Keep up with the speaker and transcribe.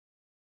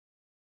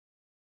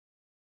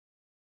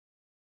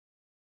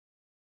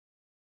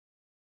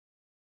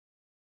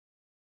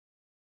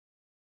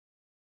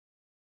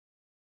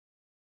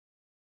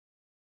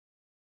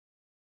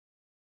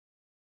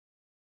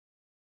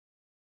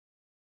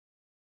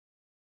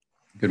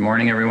Good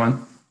morning,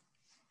 everyone.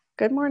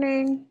 Good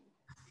morning,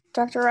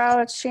 Dr.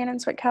 Rao. It's Shannon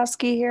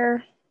Switkowski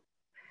here.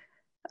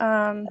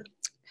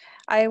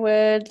 I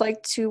would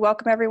like to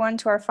welcome everyone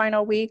to our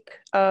final week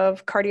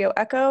of Cardio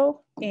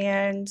Echo.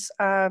 And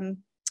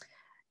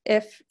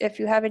if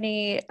you have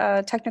any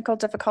technical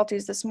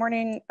difficulties this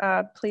morning,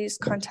 please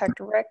contact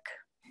Rick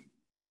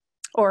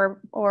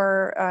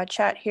or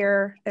chat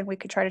here and we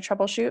could try to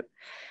troubleshoot.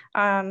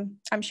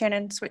 I'm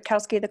Shannon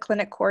Switkowski, the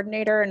clinic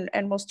coordinator,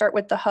 and we'll start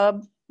with the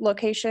hub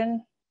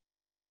location.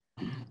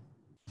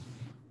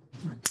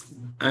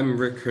 I'm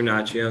Rick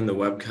Carnacci, I'm the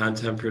web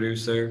content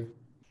producer.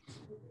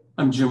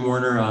 I'm Jim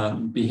Werner, a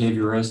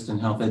behaviorist and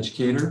health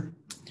educator.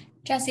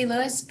 Jessie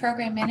Lewis,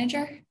 program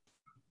manager.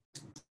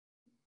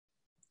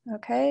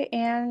 Okay,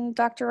 and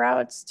Dr. Rao,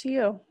 it's to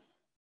you.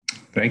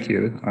 Thank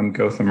you. I'm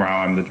Goutham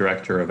Rao. I'm the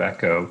director of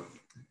ECHO.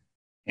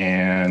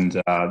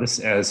 And this,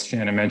 as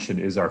Shannon mentioned,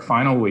 is our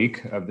final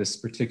week of this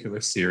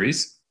particular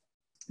series.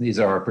 These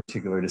are our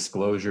particular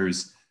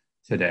disclosures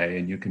today,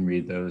 and you can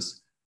read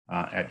those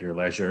at your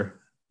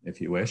leisure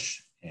if you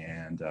wish.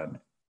 And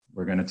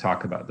we're going to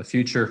talk about the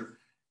future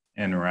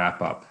and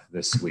wrap up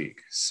this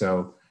week.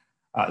 So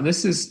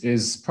this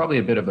is probably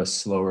a bit of a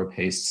slower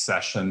paced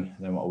session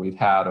than what we've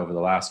had over the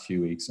last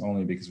few weeks,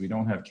 only because we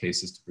don't have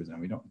cases to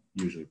present. We don't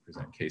usually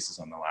present cases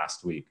on the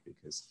last week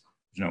because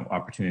there's no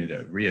opportunity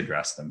to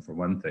readdress them, for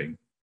one thing.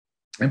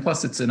 And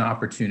plus, it's an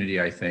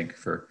opportunity, I think,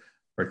 for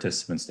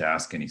participants to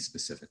ask any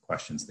specific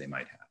questions they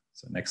might have.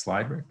 So next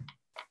slide, Rick.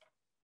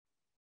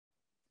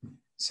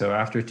 So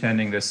after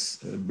attending this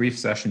brief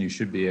session, you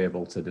should be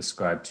able to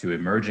describe 2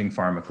 emerging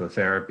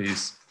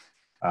pharmacotherapies,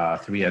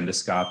 3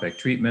 endoscopic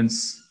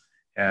treatments,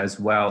 as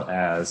well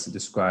as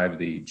describe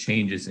the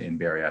changes in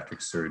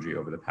bariatric surgery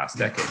over the past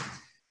decade.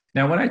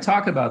 Now, when I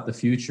talk about the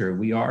future,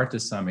 we are to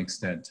some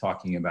extent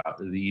talking about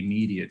the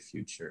immediate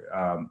future.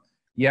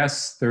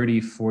 Yes,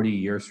 30, 40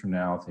 years from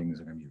now, things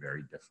are going to be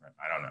very different.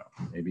 I don't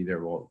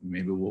know.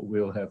 Maybe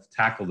we'll have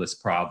tackled this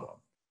problem.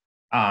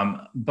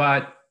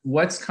 But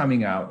what's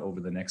coming out over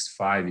the next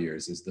 5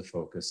 years is the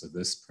focus of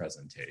this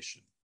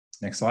presentation.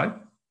 Next slide.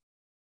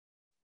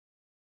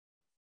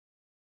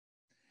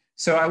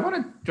 So I want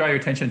to draw your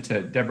attention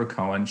to Deborah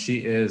Cohen. She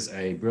is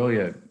a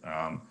brilliant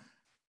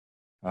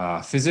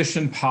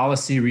physician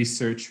policy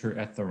researcher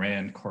at the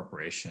RAND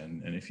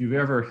Corporation. And if you've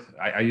ever,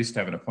 I used to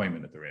have an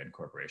appointment at the RAND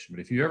Corporation,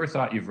 but if you ever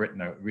thought you've written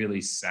a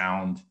really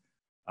sound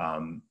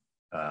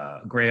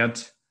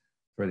grant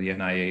for the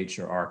NIH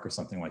or ARC or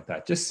something like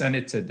that, just send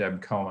it to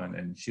Deb Cohen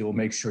and she will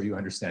make sure you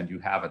understand you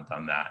haven't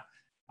done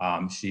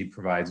that. She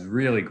provides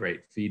really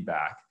great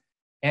feedback.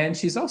 And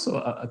she's also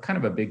a kind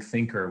of a big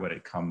thinker when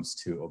it comes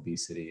to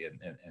obesity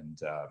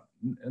and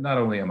not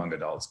only among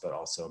adults, but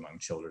also among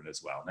children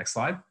as well. Next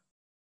slide.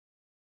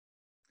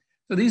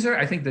 So these are,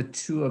 I think, the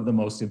 2 of the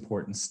most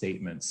important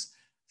statements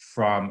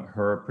from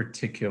her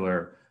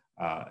particular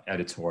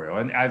editorial.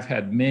 And I've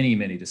had many,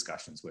 many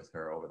discussions with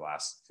her over the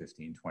last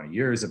 15, 20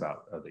 years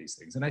about these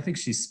things. And I think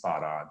she's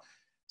spot on.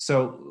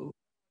 So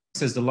it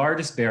says the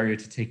largest barrier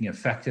to taking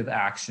effective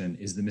action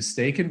is the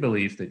mistaken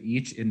belief that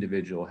each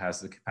individual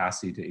has the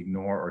capacity to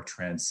ignore or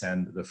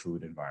transcend the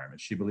food environment.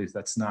 She believes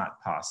that's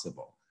not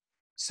possible.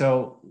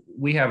 So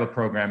we have a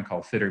program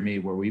called Fit or Me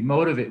where we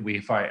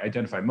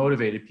identify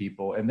motivated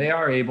people and they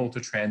are able to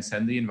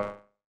transcend the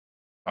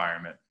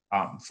environment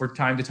for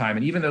time to time.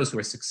 And even those who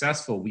are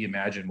successful, we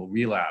imagine will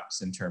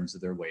relapse in terms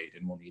of their weight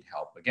and will need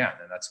help again.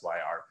 And that's why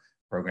our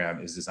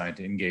program is designed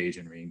to engage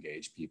and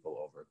re-engage people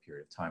over a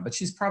period of time. But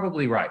she's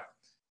probably right.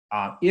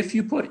 If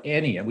you put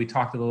any, and we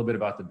talked a little bit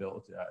about the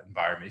built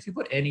environment, if you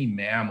put any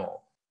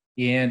mammal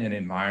in an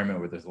environment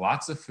where there's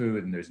lots of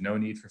food and there's no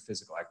need for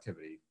physical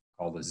activity,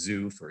 called a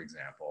zoo, for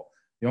example,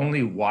 the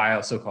only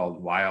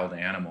so-called wild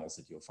animals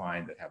that you'll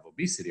find that have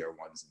obesity are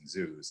ones in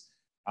zoos.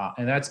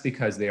 And that's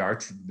because they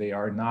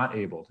are not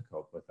able to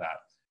cope with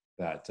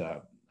that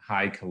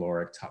high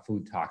caloric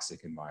food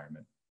toxic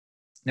environment.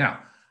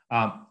 Now,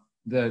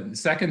 the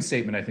second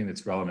statement I think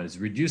that's relevant is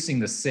reducing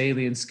the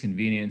salience,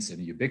 convenience,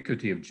 and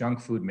ubiquity of junk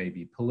food may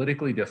be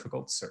politically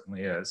difficult,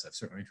 certainly is, I've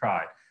certainly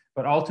tried,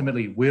 but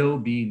ultimately will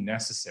be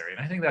necessary.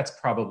 And I think that's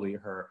probably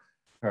her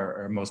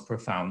most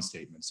profound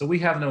statement. So we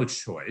have no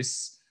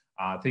choice.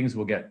 Things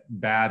will get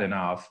bad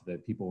enough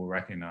that people will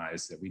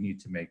recognize that we need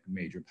to make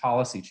major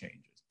policy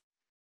changes.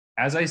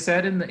 As I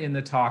said in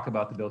the talk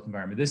about the built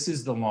environment, this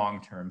is the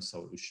long-term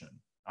solution.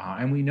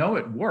 And we know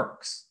it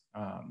works.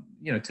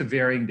 To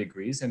varying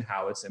degrees in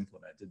how it's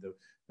implemented.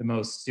 The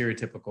most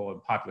stereotypical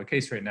and popular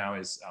case right now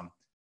is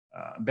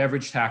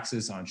beverage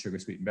taxes on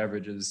sugar-sweetened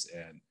beverages,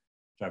 and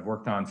which I've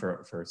worked on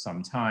for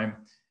some time.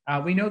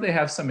 We know they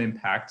have some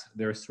impact.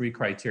 There's 3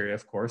 criteria,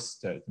 of course,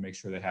 to make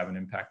sure they have an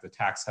impact. The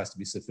tax has to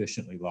be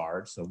sufficiently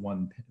large, so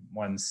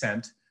 1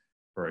 cent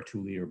for a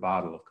 2-liter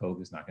bottle of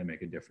Coke is not going to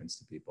make a difference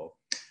to people.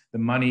 The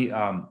money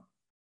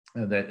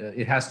that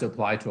it has to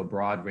apply to a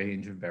broad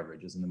range of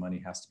beverages, and the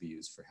money has to be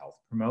used for health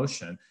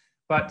promotion.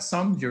 But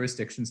some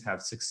jurisdictions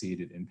have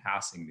succeeded in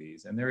passing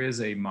these, and there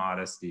is a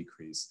modest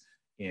decrease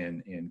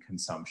in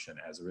consumption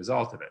as a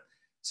result of it.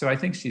 So I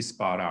think she's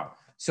spot on.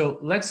 So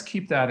let's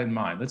keep that in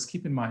mind. Let's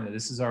keep in mind that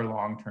this is our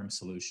long-term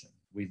solution.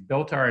 We've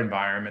built our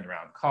environment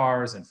around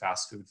cars and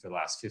fast food for the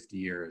last 50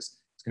 years.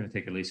 It's going to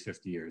take at least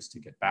 50 years to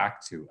get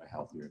back to a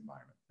healthier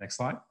environment. Next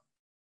slide.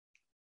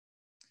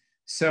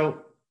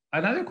 So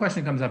another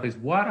question comes up is,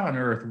 what on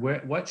earth,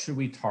 what should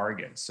we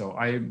target? So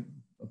I'm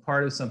a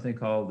part of something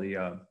called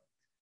the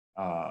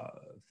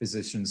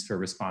Physicians for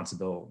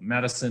Responsible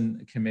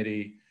Medicine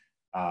Committee.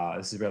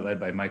 This is led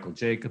by Michael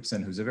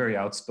Jacobson, who's a very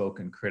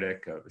outspoken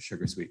critic of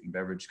sugar-sweetened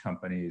beverage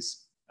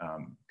companies,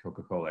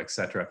 Coca-Cola, et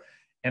cetera.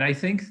 And I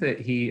think that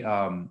he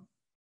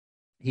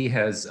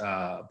has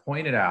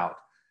pointed out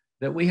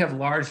that we have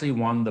largely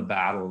won the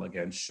battle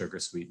against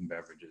sugar-sweetened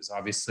beverages.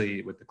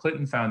 Obviously, with the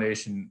Clinton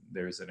Foundation,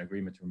 there's an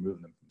agreement to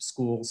remove them from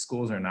schools.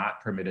 Schools are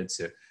not permitted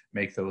to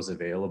make those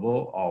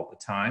available all the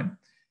time.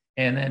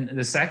 And then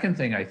the second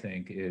thing I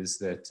think is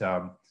that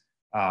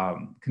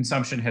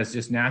consumption has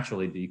just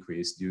naturally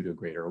decreased due to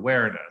greater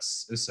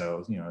awareness.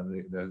 So, you know,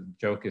 the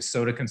joke is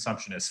soda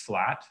consumption is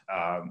flat,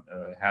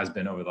 has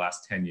been over the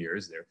last 10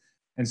 years there.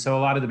 And so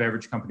a lot of the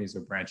beverage companies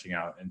are branching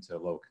out into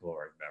low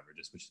caloric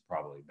beverages, which is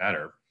probably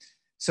better.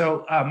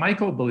 So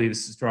Michael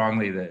believes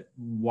strongly that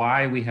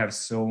why we have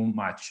so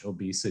much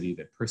obesity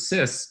that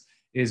persists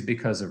is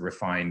because of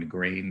refined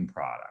grain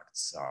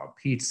products,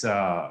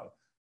 pizza,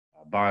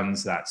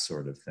 buns, that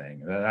sort of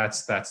thing.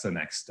 That's the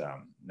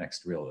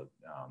next real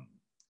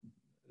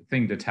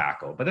thing to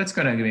tackle, but that's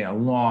going to be a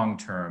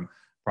long-term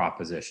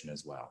proposition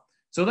as well.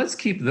 So let's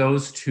keep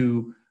those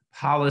two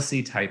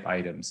policy type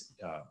items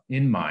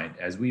in mind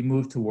as we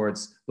move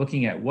towards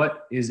looking at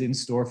what is in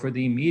store for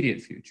the immediate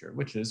future,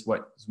 which is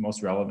what is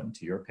most relevant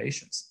to your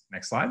patients.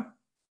 Next slide.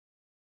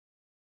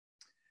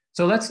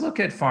 So let's look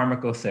at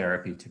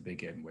pharmacotherapy to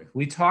begin with.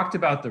 We talked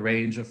about the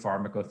range of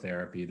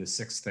pharmacotherapy, the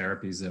 6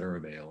 therapies that are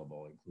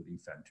available, including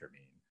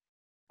phentermine.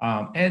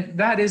 And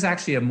that is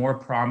actually a more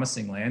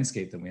promising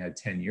landscape than we had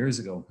 10 years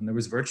ago, when there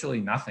was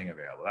virtually nothing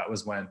available. That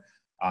was when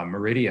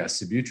Meridia,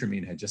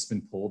 sibutramine, had just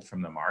been pulled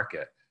from the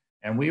market.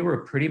 And we were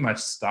pretty much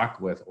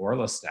stuck with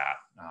orlistat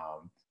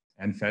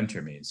and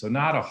phentermine. So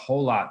not a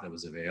whole lot that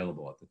was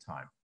available at the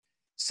time.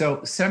 So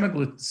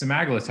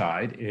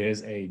semaglutide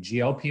is a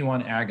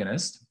GLP-1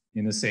 agonist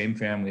in the same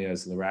family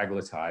as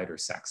liraglutide or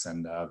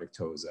Saxenda,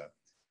 Victoza.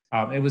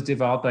 It was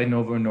developed by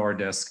Novo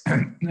Nordisk.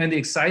 And the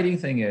exciting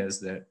thing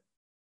is that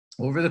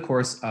over the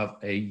course of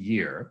a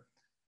year,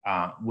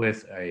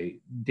 with a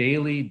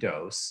daily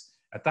dose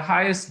at the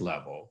highest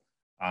level,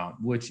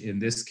 which in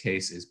this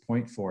case is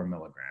 0.4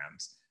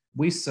 milligrams,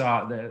 we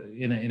saw that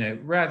in a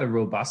rather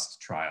robust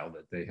trial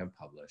that they have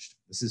published,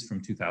 this is from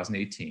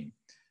 2018,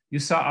 you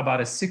saw about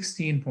a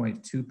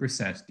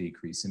 16.2%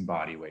 decrease in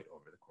body weight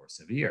over the course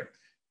of a year.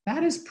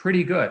 That is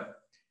pretty good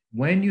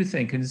when you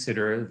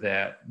consider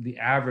that the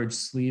average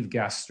sleeve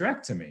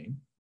gastrectomy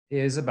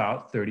is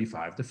about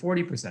 35 to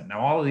 40%.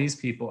 Now, all of these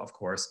people, of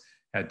course,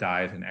 had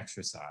diet and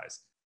exercise,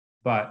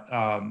 but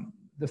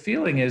the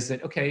feeling is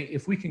that, okay,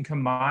 if we can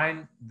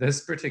combine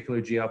this particular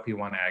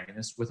GLP-1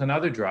 agonist with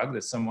another drug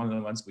that's one of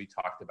the ones we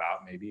talked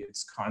about, maybe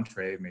it's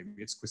Contrave, maybe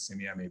it's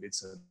Quicemia, maybe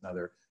it's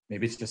another,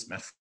 maybe it's just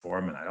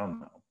metformin, I don't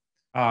know.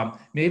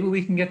 Maybe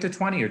we can get to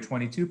 20 or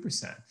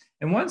 22%.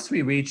 And once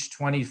we reach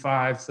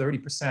 25,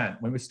 30%,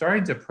 when we're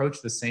starting to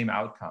approach the same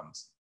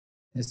outcomes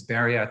as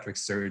bariatric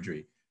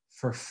surgery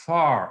for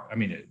far, I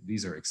mean,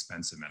 these are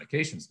expensive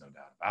medications, no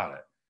doubt about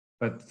it,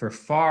 but for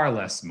far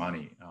less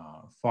money,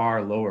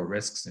 far lower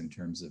risks in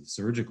terms of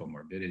surgical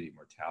morbidity,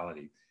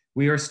 mortality,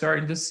 we are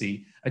starting to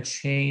see a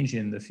change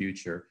in the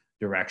future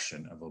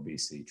direction of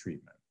obesity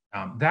treatment.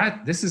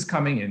 This is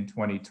coming in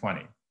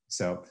 2020.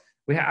 So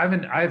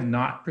I have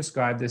not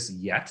prescribed this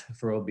yet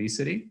for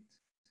obesity.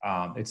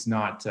 It's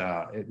not,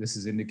 this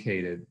is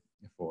indicated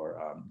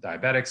for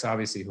diabetics,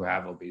 obviously, who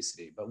have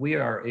obesity, but we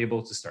are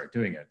able to start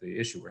doing it. The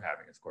issue we're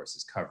having, of course,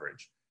 is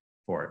coverage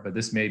for it, but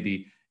this may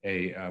be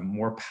a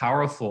more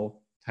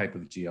powerful type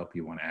of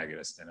GLP-1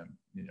 agonist.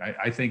 And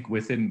I think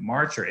within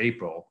March or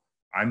April,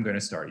 I'm going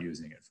to start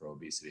using it for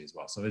obesity as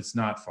well. So it's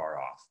not far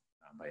off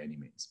by any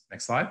means.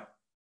 Next slide.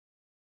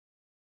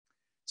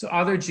 So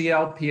other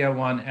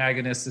GLP-1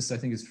 agonists, this I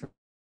think is from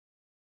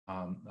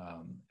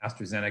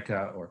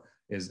AstraZeneca, or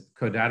is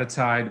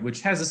codatatide,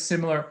 which has a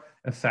similar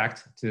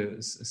effect to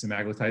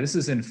semaglutide. This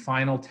is in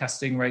final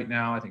testing right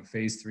now, I think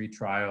phase 3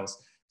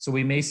 trials. So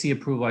we may see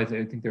approval, I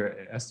think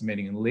they're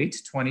estimating in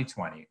late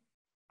 2020.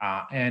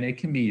 And it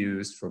can be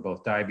used for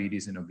both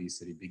diabetes and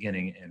obesity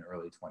beginning in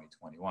early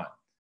 2021.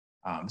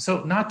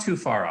 So not too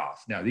far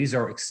off. Now, these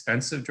are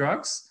expensive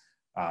drugs.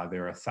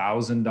 They're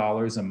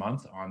 $1,000 a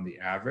month on the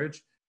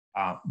average.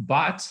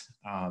 But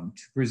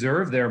to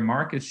preserve their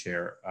market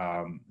share,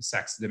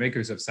 the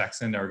makers of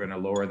Saxenda are going to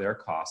lower their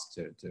cost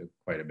to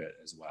quite a bit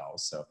as well.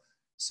 So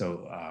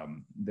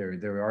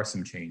there are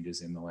some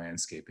changes in the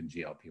landscape in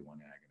GLP-1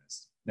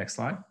 agonists. Next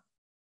slide.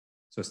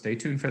 So stay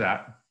tuned for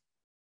that.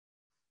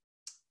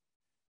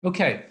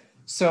 Okay,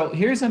 so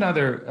here's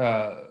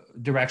another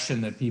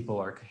direction that people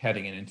are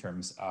heading in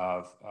terms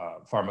of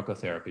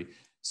pharmacotherapy.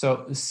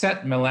 So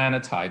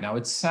setmelanotide. Now,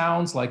 it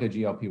sounds like a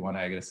GLP-1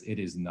 agonist. It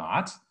is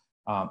not.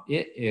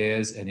 It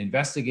is an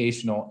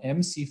investigational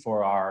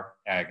MC4R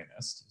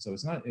agonist. So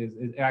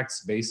it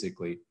acts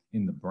basically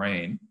in the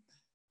brain.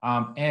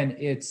 And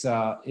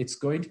it's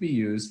going to be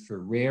used for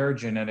rare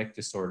genetic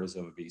disorders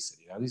of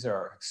obesity. Now, these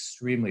are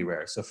extremely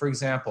rare. So for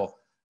example,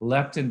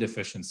 leptin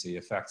deficiency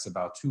affects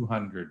about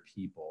 200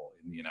 people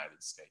in the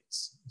United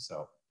States.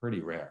 So pretty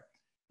rare.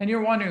 And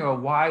you're wondering, well,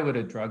 why would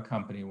a drug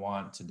company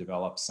want to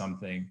develop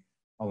something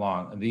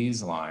along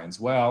these lines?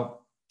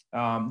 Well,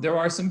 there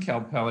are some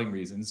compelling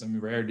reasons. I mean,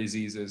 rare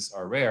diseases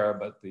are rare,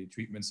 but the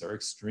treatments are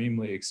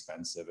extremely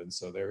expensive. And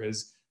so there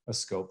is a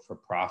scope for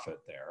profit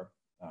there,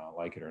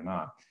 like it or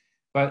not.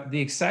 But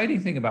the exciting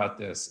thing about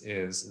this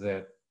is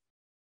that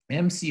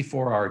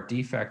MC4R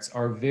defects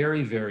are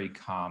very, very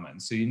common.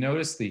 So you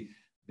notice the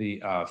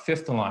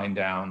fifth line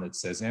down that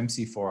says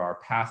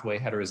MC4R pathway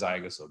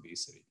heterozygous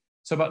obesity.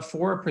 So about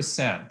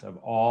 4% of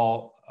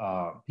all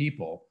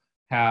people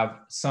have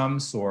some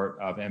sort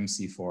of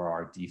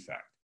MC4R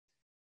defect.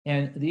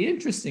 And the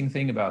interesting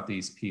thing about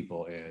these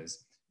people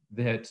is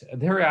that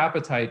their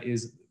appetite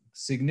is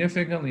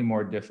significantly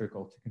more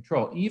difficult to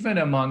control, even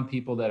among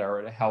people that are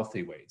at a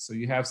healthy weight. So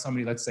you have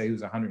somebody, let's say,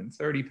 who's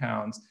 130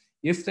 pounds.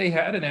 If they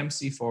had an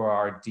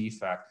MC4R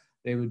defect,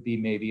 they would be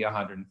maybe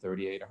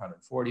 138 or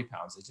 140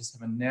 pounds. They just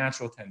have a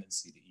natural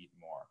tendency to eat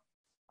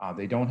more.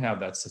 They don't have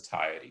that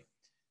satiety.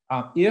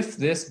 If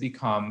this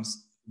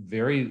becomes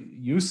very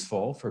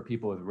useful for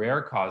people with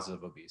rare causes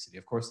of obesity,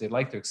 of course, they'd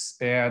like to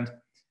expand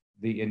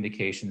the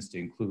indications to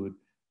include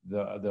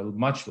the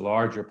much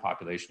larger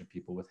population of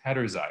people with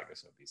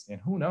heterozygous obesity.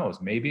 And who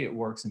knows, maybe it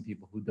works in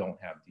people who don't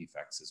have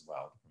defects as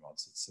well to promote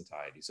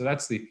satiety. So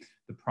that's the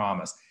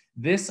promise.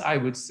 This, I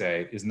would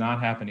say, is not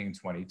happening in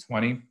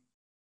 2020.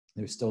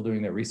 They're still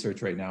doing their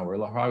research right now. We're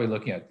probably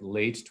looking at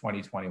late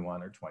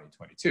 2021 or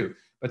 2022.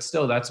 But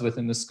still, that's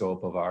within the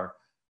scope of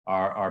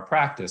our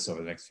practice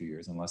over the next few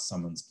years, unless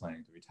someone's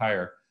planning to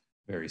retire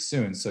very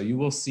soon. So you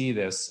will see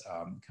this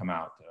come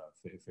out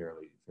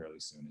fairly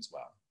soon as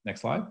well.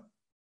 Next slide.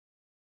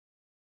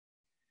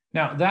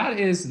 Now, that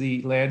is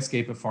the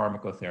landscape of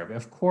pharmacotherapy.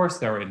 Of course,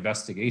 there are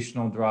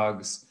investigational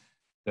drugs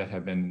that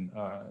have been,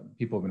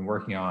 people have been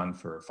working on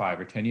for 5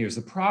 or 10 years.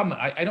 The problem,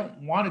 I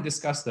don't want to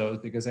discuss those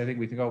because I think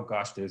we think, oh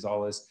gosh, there's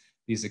all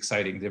these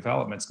exciting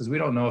developments, because we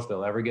don't know if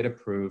they'll ever get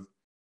approved.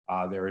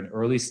 They're in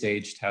early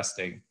stage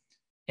testing,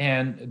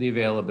 and the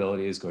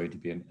availability is going to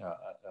be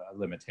a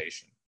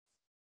limitation.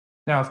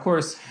 Now, of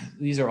course,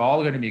 these are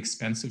all going to be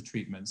expensive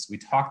treatments. We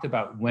talked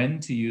about when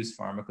to use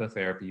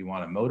pharmacotherapy. You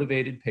want a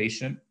motivated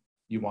patient.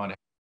 You want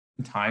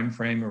a time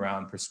frame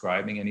around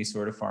prescribing any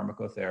sort of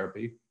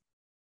pharmacotherapy.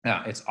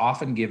 Now, it's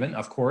often given,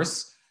 of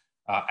course,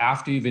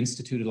 after you've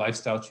instituted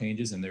lifestyle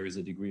changes and there is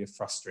a degree of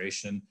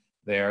frustration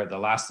there. The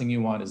last thing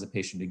you want is a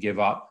patient to give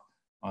up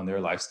on their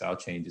lifestyle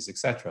changes, et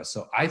cetera.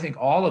 So I think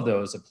all of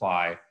those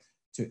apply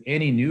to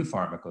any new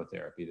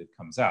pharmacotherapy that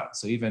comes out.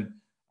 So even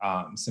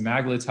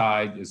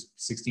semaglutide is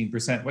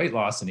 16% weight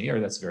loss in a year.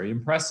 That's very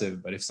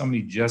impressive. But if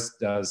somebody just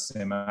does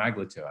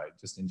semaglutide,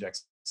 just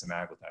injects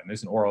semaglutide, and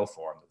there's an oral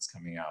form that's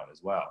coming out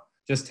as well,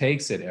 just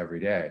takes it every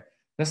day,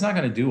 that's not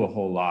going to do a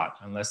whole lot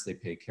unless they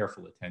pay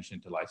careful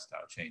attention to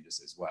lifestyle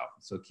changes as well.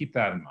 So keep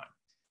that in mind.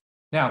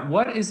 Now,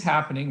 what is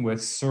happening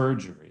with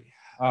surgery?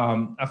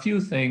 A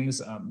few things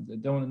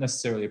that don't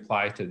necessarily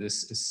apply to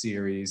this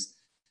series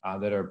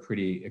that are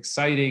pretty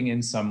exciting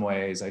in some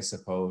ways, I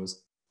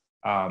suppose.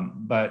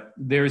 But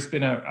there's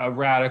been a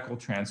radical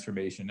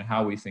transformation in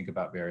how we think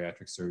about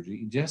bariatric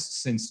surgery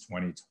just since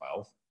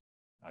 2012,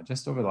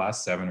 just over the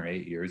last 7 or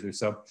 8 years or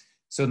so.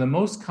 So the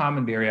most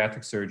common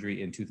bariatric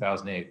surgery in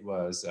 2008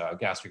 was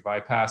gastric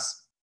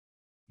bypass.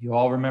 You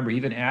all remember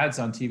even ads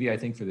on TV, I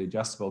think, for the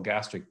adjustable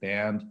gastric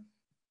band.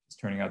 It's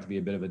turning out to be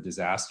a bit of a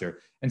disaster.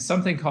 And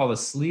something called a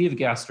sleeve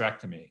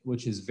gastrectomy,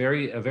 which is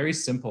a very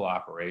simple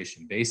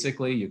operation.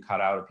 Basically, you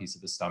cut out a piece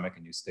of the stomach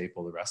and you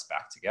staple the rest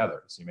back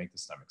together. So you make the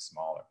stomach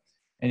smaller.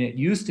 And it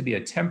used to be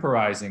a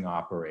temporizing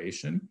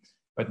operation,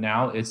 but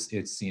now it's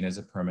seen as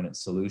a permanent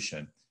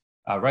solution.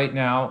 Right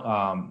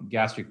now,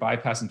 gastric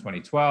bypass in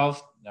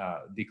 2012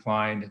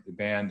 declined. The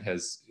band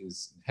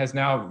has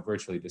now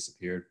virtually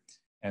disappeared.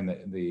 And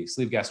the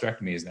sleeve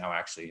gastrectomy is now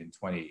actually in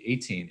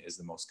 2018 is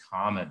the most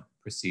common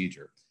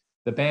procedure.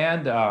 The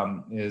band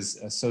is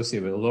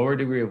associated with a lower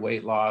degree of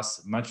weight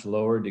loss, much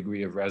lower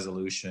degree of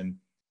resolution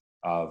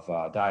of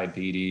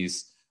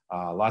diabetes,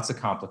 lots of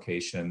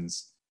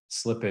complications,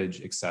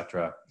 slippage,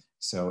 etc.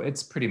 So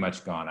it's pretty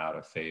much gone out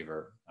of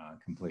favor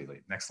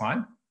completely. Next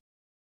slide.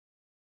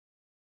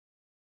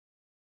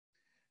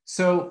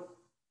 So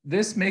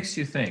this makes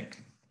you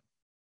think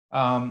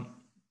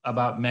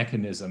about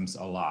mechanisms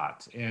a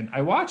lot. And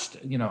I watched,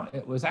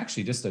 it was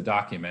actually just a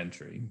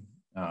documentary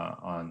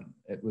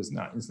it's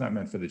not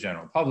meant for the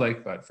general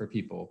public, but for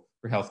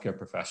healthcare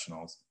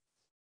professionals.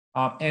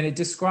 And it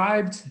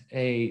described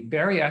a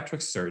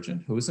bariatric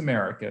surgeon who was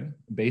American,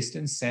 based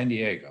in San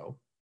Diego.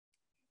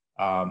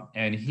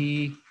 And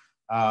he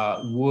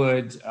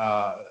would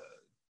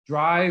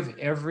drive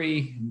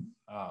every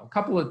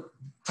couple of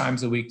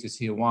times a week to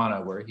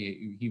Tijuana, where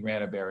he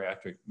ran a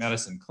bariatric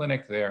medicine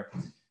clinic there.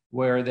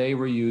 where they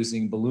were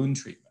using balloon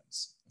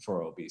treatments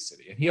for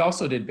obesity. And he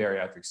also did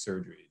bariatric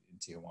surgery in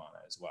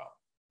Tijuana as well,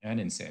 and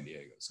in San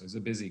Diego. So he's a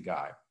busy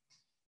guy.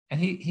 And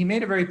he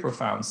made a very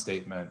profound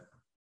statement.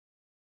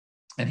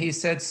 And he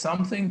said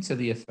something to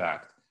the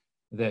effect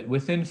that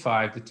within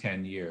 5 to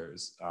 10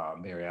 years,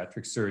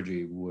 bariatric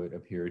surgery would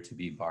appear to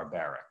be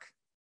barbaric.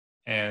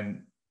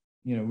 And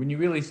when you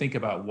really think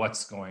about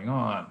what's going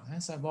on, I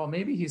said, well,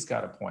 maybe he's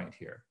got a point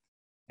here.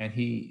 And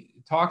he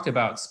talked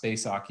about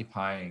space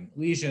occupying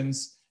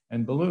lesions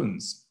and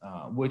balloons,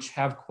 which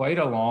have quite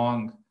a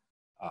long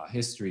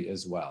history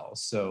as well.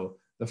 So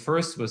the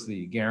first was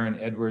the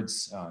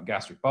Guerin-Edwards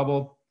gastric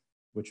bubble,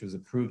 which was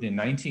approved in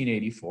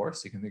 1984.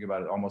 So you can think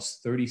about it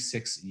almost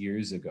 36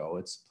 years ago.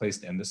 It's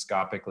placed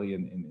endoscopically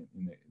in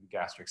the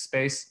gastric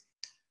space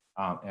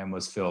and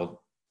was filled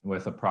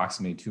with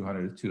approximately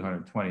 200 to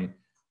 220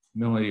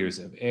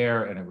 milliliters of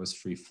air, and it was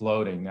free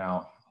floating.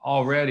 Now,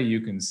 already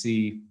you can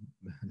see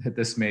that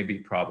this may be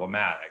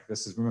problematic.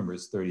 This is, remember,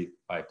 it's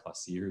 35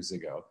 plus years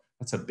ago.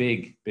 That's a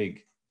big,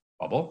 big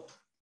bubble,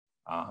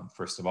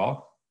 first of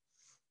all.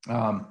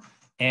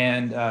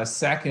 And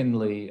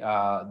secondly,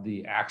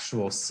 the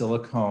actual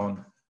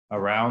silicone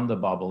around the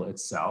bubble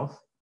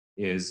itself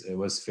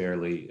was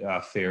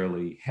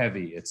fairly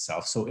heavy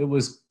itself. So it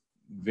was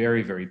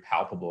very, very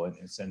palpable in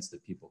the sense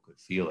that people could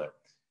feel it.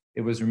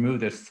 It was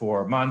removed at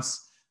 4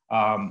 months,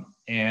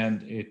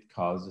 and it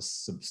caused a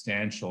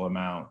substantial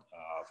amount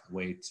of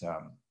weight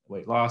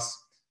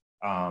loss,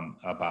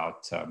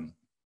 about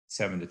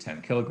 7 to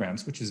 10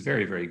 kilograms, which is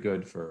very, very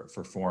good for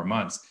 4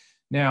 months.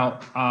 Now,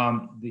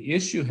 the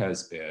issue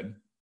has been,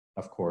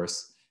 of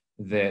course,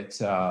 that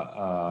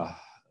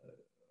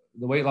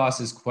the weight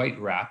loss is quite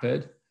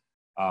rapid.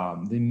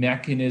 The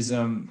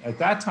mechanism, at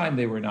that time,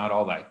 they were not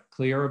all that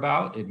clear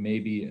about. It may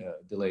be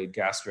delayed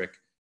gastric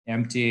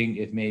emptying.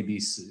 It may be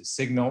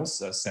signals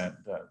sent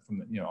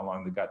from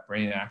along the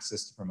gut-brain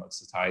axis to promote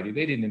satiety.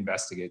 They didn't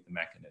investigate the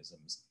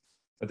mechanisms,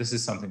 but this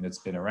is something that's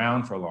been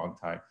around for a long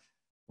time.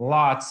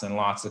 Lots and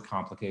lots of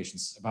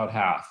complications. About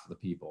half the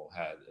people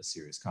had a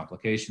serious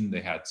complication.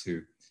 They had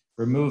to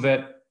remove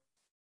it.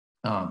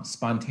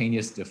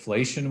 Spontaneous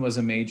deflation was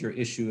a major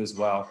issue as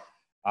well.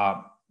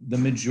 The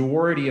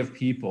majority of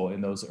people in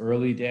those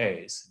early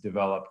days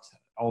developed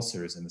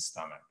ulcers in the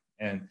stomach.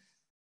 And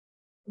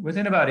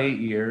within about 8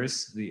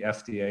 years, the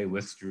FDA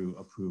withdrew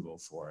approval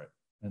for it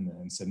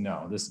and said,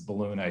 no, this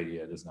balloon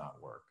idea does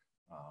not work.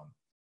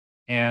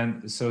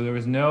 And so there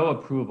was no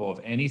approval of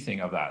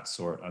anything of that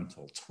sort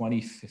until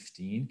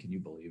 2015. Can you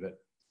believe it?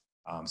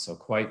 So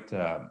quite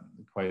a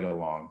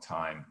long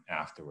time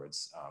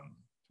afterwards,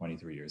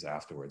 23 years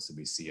afterwards, that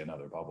we see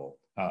another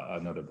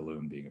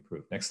balloon being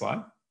approved. Next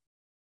slide.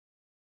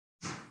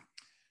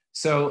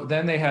 So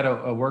then they had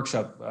a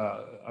workshop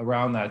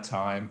around that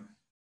time,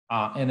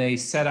 and they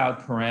set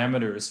out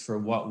parameters for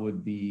what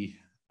would be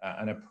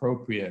an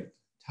appropriate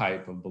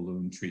type of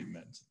balloon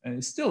treatment.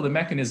 And still, the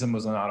mechanism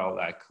was not all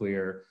that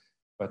clear,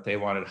 but they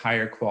wanted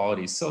higher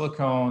quality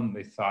silicone.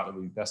 They thought it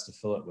would be best to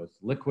fill it with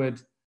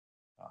liquid.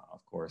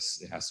 Of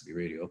course, it has to be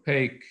radio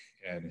opaque,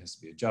 and it has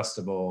to be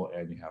adjustable,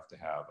 and you have to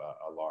have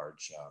a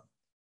large,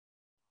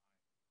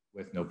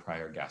 with no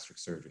prior gastric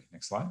surgery.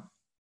 Next slide.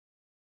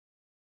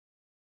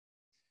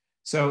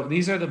 So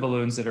these are the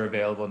balloons that are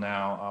available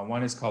now.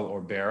 One is called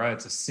Orbera.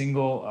 It's a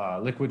single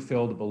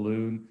liquid-filled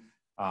balloon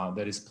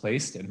that is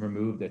placed and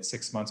removed at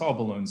 6 months. All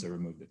balloons are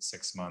removed at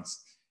 6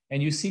 months.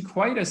 And you see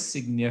quite a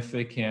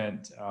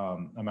significant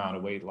amount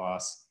of weight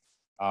loss.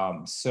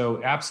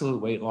 So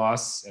absolute weight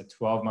loss at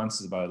 12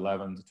 months is about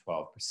 11 to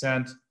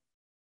 12%.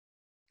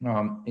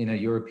 In a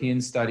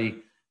European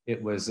study,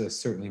 it was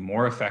certainly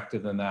more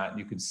effective than that.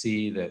 You could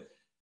see that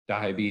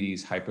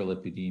diabetes,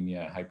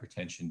 hyperlipidemia,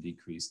 hypertension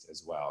decreased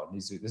as well.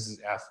 And this is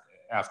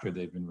after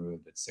they've been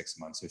removed at 6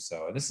 months or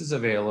so. And this is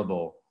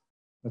available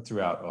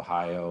throughout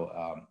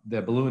Ohio.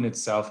 The balloon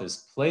itself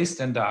is placed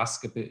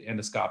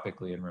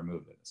endoscopically and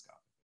removed endoscopically.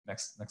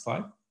 Next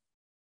slide.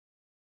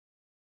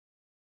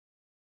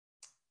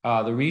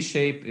 The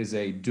Reshape is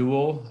a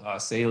dual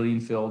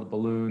saline-filled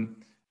balloon.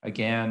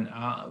 Again,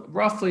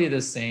 roughly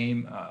the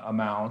same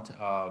amount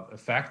of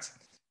effect.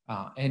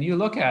 And you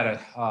look at it,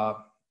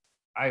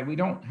 we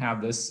don't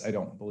have this, I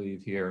don't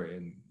believe, here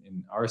in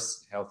our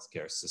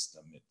healthcare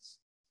system.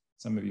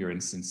 Some of you are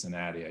in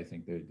Cincinnati. I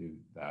think they do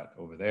that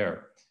over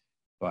there.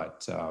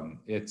 But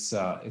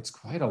it's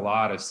quite a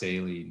lot of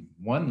saline.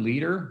 1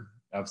 liter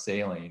of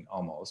saline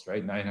almost,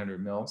 right?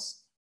 900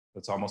 mils.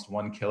 That's almost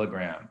 1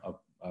 kilogram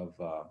of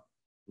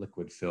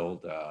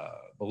liquid-filled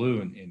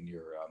balloon in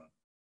your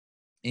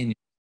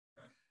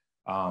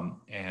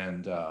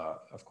and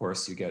of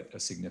course you get a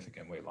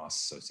significant weight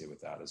loss associated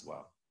with that as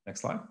well.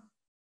 Next slide.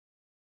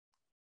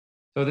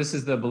 So this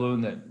is the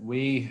balloon that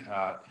we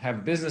have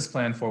a business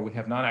plan for. We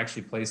have not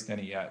actually placed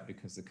any yet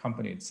because the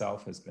company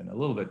itself has been a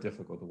little bit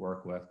difficult to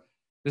work with.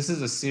 This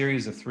is a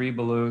series of 3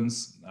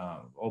 balloons.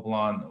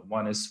 Obalon,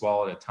 one is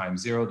swallowed at time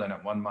 0, then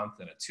at 1 month,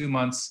 then at 2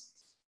 months.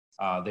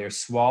 They're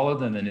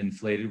swallowed and then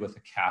inflated with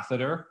a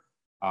catheter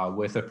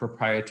with a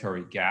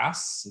proprietary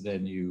gas.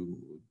 Then you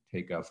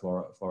take a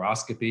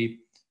fluoroscopy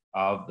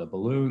of the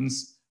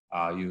balloons.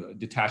 You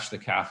detach the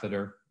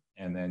catheter,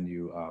 and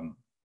then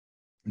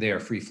they are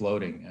free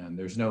floating, and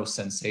there's no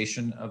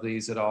sensation of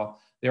these at all.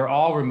 They're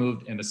all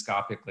removed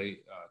endoscopically,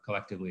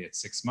 collectively at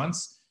 6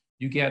 months.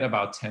 You get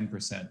about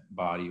 10%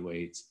 body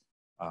weight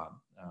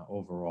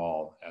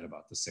overall at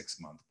about the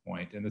 6-month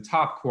point. And the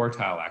top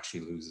quartile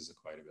actually loses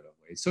quite a bit of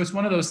weight. So it's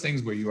one of those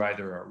things where you're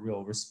either a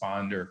real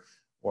responder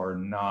or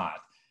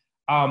not.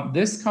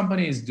 This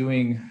company is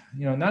doing,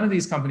 none of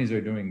these companies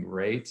are doing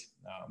great.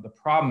 The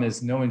problem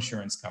is no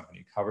insurance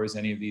company covers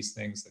any of these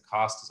things. The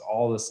cost is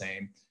all the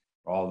same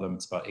for all of them.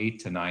 It's about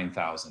 $8,000 to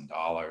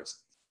 $9,000,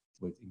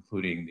 with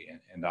including the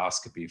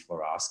endoscopy,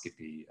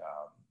 fluoroscopy,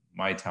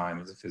 my time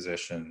as a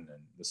physician,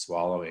 and the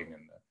swallowing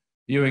and the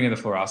viewing of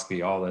the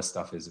fluoroscopy. All this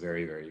stuff is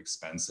very, very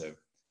expensive.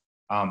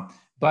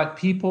 But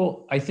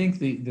people, I think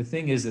the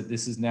thing is that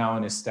this is now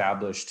an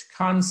established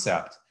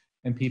concept,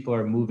 and people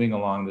are moving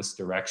along this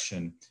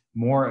direction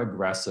more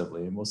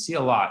aggressively. And we'll see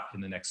a lot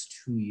in the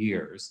next 2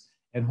 years,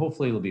 and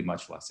hopefully it'll be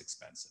much less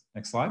expensive.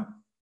 Next slide.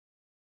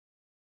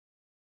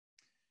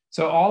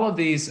 So all of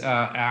these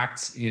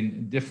act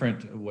in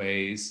different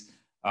ways.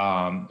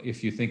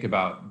 If you think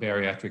about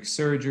bariatric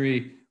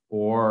surgery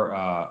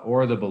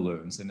or the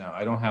balloons, and now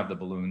I don't have the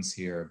balloons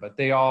here, but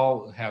they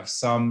all have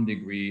some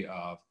degree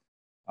of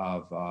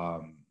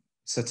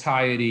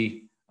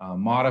satiety,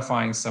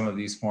 modifying some of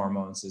these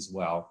hormones as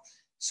well.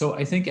 So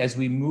I think as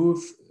we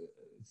move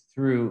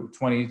through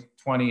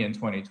 2020 and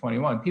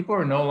 2021, people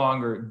are no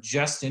longer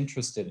just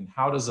interested in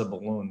how does a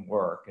balloon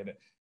work. And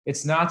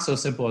it's not so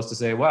simple as to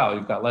say, well,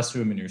 you've got less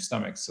room in your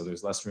stomach, so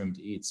there's less room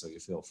to eat, so you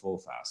feel full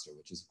faster,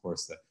 which is, of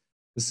course, the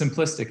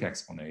simplistic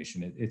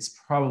explanation. It's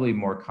probably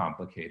more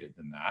complicated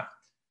than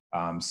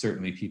that.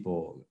 Certainly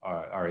people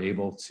are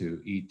able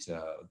to eat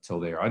till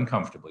they are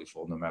uncomfortably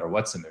full, no matter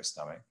what's in their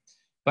stomach.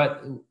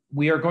 But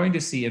we are going to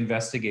see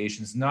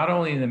investigations, not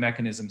only in the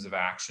mechanisms of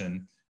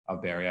action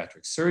of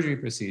bariatric surgery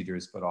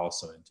procedures, but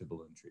also into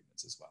balloon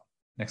treatments as well.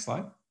 Next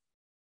slide.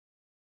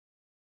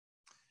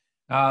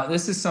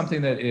 This is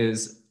something that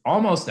is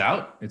almost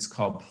out. It's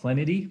called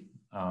Plenity.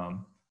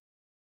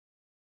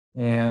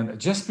 And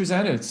just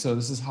presented, so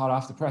this is hot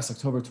off the press,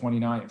 October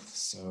 29th.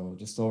 So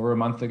just over a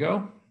month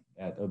ago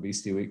at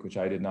Obesity Week, which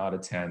I did not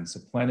attend. So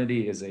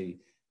Plenity is a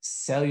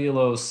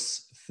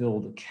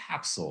cellulose-filled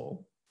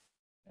capsule.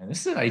 And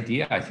this is an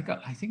idea, I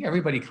think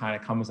everybody kind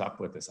of comes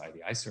up with this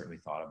idea. I certainly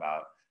thought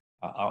about,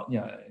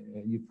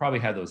 you probably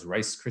had those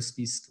Rice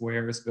Krispie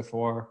squares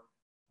before.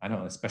 I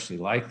don't especially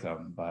like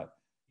them, but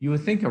you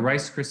would think a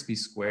Rice Krispie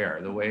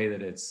square, the way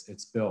that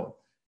it's built,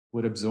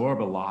 would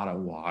absorb a lot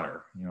of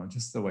water,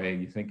 just the way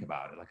you think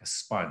about it, like a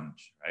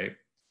sponge, right?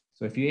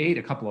 So if you ate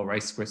a couple of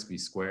Rice Krispie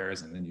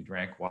squares and then you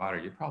drank water,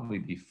 you'd probably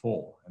be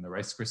full. And the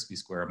Rice Krispie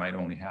square might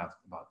only have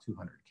about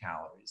 200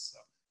 calories. So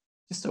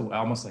just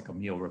almost like a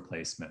meal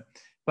replacement.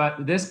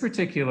 But this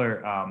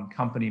particular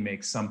company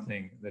makes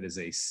something that is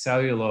a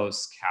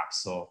cellulose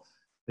capsule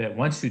that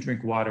once you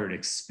drink water, it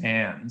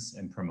expands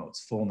and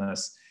promotes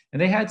fullness. And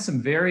they had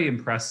some very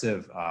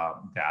impressive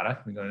data.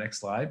 Can we go to the next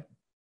slide?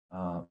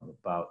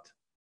 About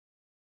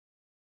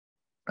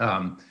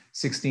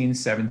 16,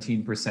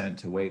 17%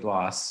 to weight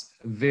loss.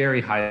 Very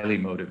highly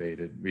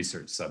motivated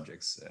research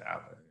subjects,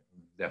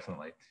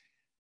 definitely.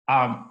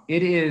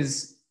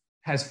 It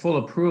has full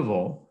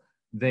approval.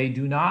 They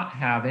do not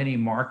have any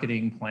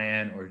marketing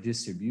plan or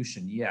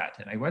distribution yet.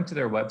 And I went to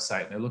their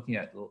website, and they're looking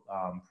at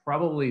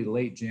probably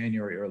late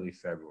January, early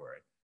February.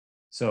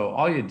 So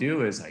all you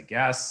do is, I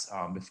guess,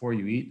 before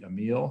you eat a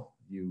meal,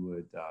 you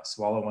would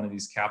swallow one of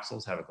these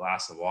capsules, have a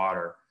glass of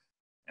water,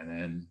 and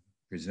then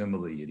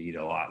presumably you'd eat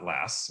a lot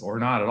less or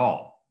not at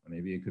all.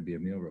 Maybe it could be a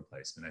meal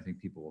replacement. I think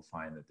people will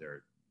find that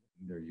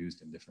they're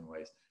used in different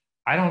ways.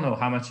 I don't know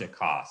how much it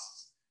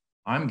costs.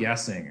 I'm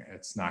guessing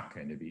it's not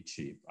going to be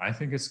cheap. I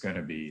think it's going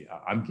to be,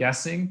 I'm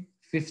guessing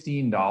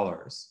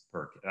 $15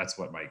 per, that's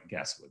what my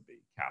guess would be,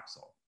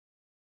 capsule.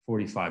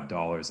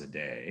 $45 a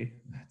day,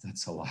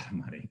 that's a lot of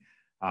money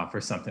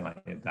for something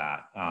like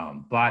that.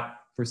 But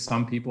for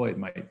some people, it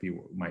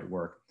might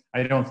work.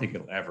 I don't think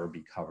it'll ever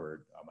be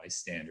covered by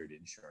standard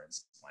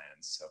insurance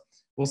plans. So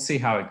we'll see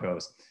how it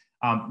goes.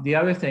 The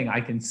other thing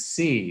I can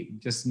see,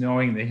 just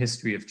knowing the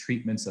history of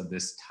treatments of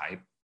this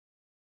type,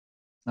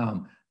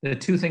 the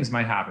two things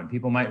might happen.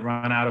 People might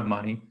run out of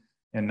money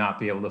and not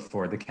be able to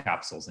afford the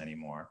capsules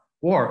anymore.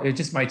 Or it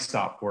just might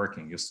stop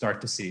working. You'll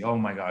start to see, oh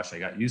my gosh, I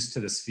got used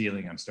to this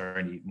feeling. I'm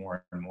starting to eat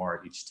more and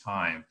more each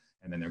time.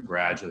 And then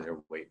gradually their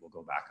weight will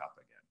go back up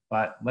again.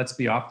 But let's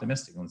be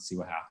optimistic. Let's see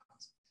what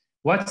happens.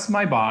 What's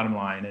my bottom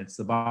line? It's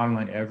the bottom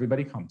line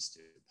everybody comes to.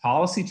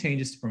 Policy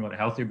changes to promote a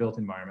healthier built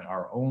environment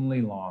are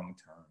only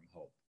long-term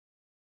hope.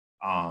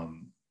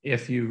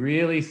 If you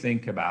really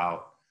think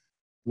about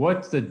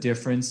what the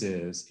difference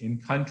is in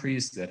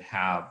countries that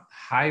have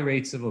high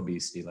rates of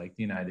obesity, like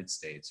the United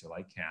States or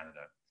like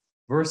Canada,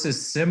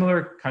 versus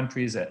similar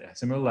countries at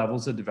similar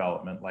levels of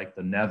development, like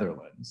the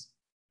Netherlands,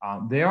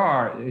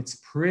 it's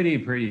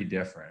pretty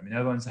different. I mean,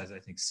 Netherlands has, I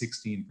think,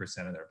 16%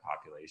 of their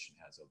population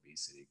has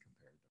obesity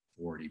compared to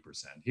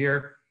 40%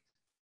 here.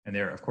 And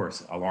they're, of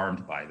course,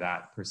 alarmed by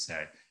that per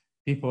se.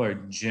 People are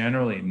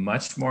generally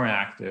much more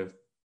active.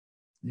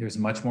 There's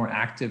much more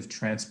active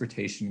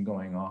transportation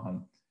going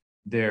on.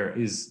 There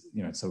is,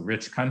 it's a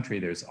rich country.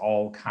 There's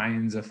all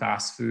kinds of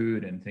fast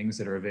food and things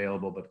that are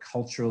available, but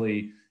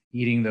culturally,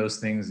 eating those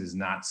things is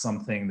not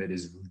something that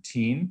is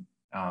routine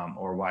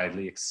or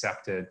widely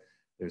accepted.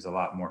 There's a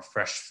lot more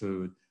fresh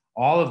food.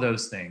 All of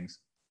those things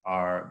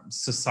are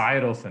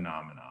societal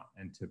phenomena.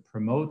 And to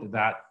promote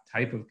that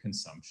type of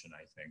consumption,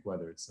 I think,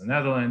 whether it's the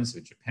Netherlands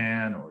or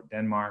Japan or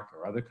Denmark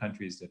or other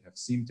countries that have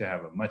seemed to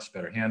have a much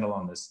better handle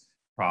on this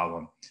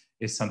problem,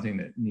 is something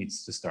that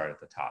needs to start at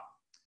the top.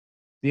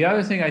 The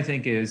other thing I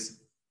think is,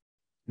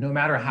 no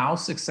matter how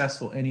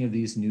successful any of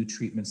these new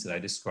treatments that I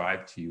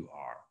described to you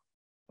are,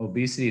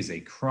 obesity is a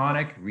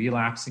chronic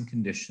relapsing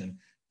condition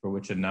for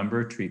which a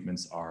number of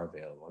treatments are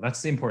available.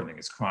 That's the important thing,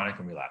 it's chronic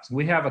and relapsing.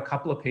 We have a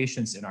couple of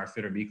patients in our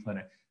Fit or Be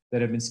clinic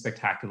that have been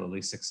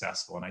spectacularly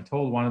successful. And I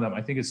told one of them,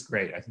 I think it's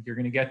great. I think you're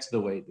gonna get to the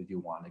weight that you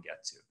wanna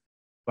get to.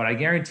 But I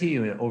guarantee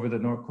you that over the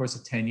course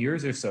of 10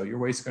 years or so, your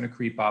weight's gonna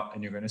creep up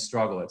and you're gonna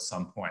struggle at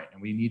some point.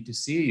 And we need to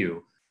see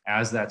you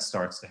as that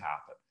starts to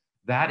happen.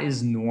 That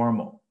is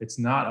normal. It's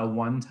not a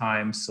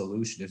one-time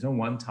solution. There's no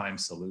one-time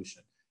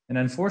solution. And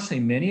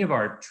unfortunately, many of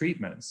our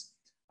treatments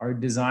are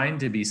designed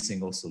to be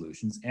single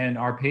solutions, and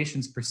our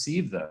patients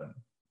perceive them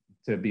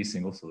to be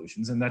single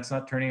solutions, and that's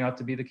not turning out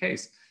to be the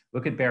case.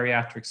 Look at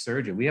bariatric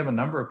surgery. We have a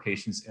number of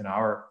patients in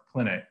our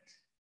clinic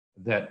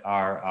that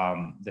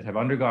have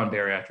undergone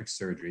bariatric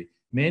surgery,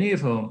 many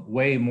of whom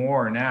weigh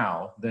more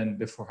now than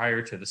before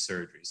prior to the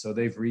surgery. So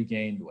they've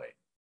regained weight.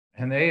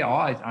 And they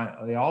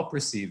all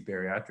perceive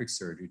bariatric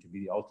surgery to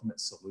be the ultimate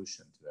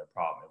solution to their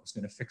problem. It was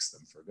going to fix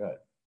them for good.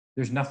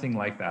 There's nothing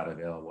like that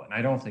available. And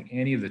I don't think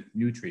any of the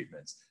new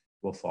treatments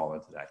will fall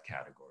into that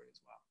category as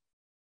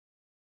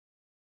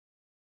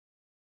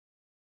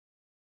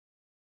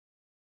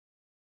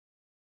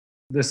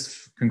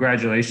well.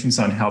 Congratulations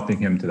on helping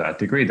him to that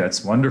degree.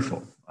 That's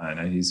wonderful.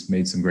 And he's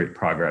made some great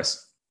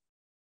progress.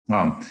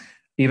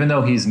 Even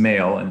though he's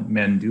male, and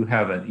men do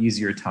have an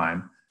easier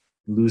time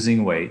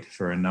losing weight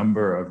for a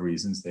number of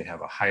reasons. They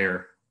have a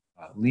higher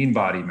lean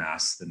body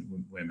mass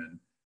than women,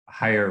 a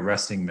higher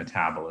resting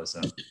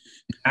metabolism.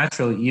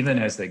 Naturally, even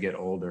as they get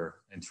older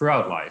and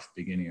throughout life,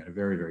 beginning at a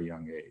very, very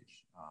young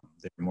age,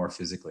 they're more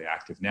physically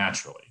active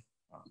naturally.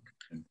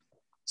 And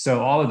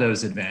so all of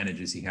those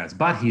advantages he has,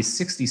 but he's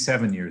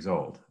 67 years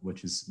old,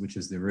 which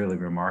is the really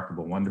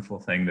remarkable, wonderful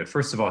thing that,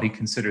 first of all, he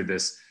considered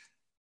this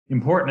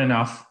important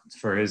enough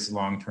for his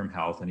long-term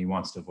health, and he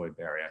wants to avoid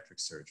bariatric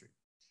surgery.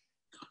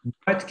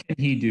 What can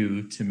he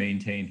do to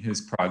maintain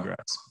his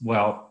progress?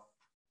 Well,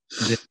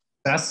 the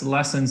best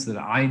lessons that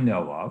I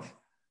know of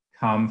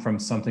come from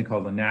something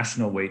called the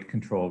National Weight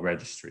Control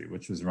Registry,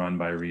 which was run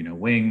by Rena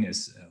Wing,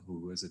 who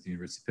was at the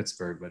University of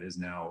Pittsburgh, but is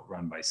now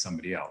run by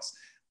somebody else.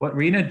 What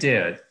Rena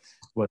did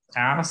was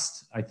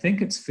asked, I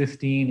think it's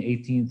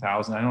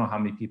 18,000, I don't know how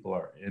many people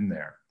are in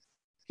there,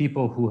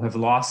 people who have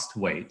lost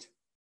weight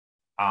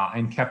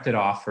and kept it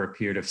off for a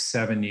period of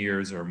 7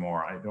 years or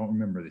more. I don't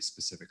remember the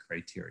specific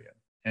criteria.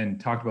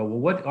 And talked about, well,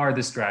 what are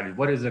the strategies?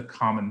 What are the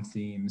common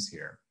themes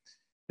here?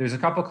 There's a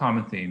couple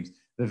common themes.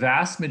 The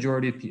vast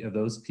majority of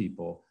those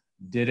people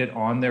did it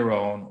on their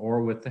own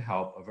or with the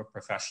help of a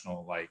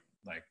professional like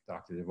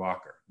Dr.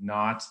 DeWalker,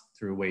 not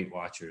through Weight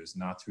Watchers,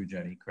 not through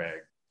Jenny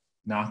Craig,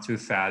 not through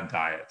fad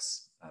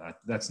diets.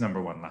 That's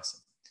number one lesson.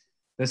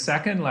 The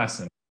second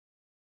lesson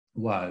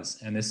was,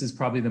 and this is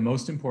probably the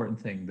most important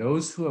thing,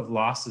 those who have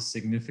lost a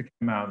significant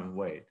amount of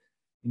weight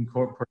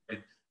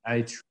incorporated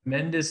a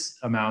tremendous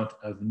amount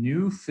of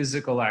new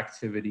physical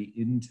activity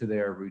into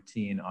their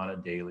routine on a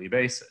daily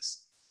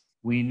basis.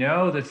 We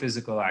know that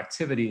physical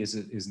activity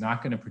is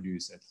not going to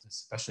produce,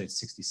 especially at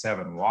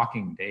 67,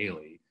 walking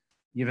daily,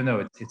 even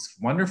though it's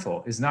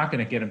wonderful, is not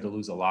going to get them to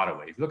lose a lot of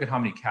weight. If you look at how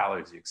many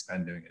calories you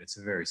expend doing it, it's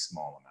a very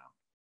small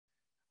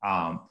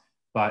amount.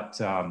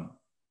 But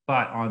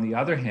on the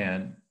other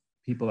hand,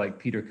 people like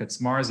Peter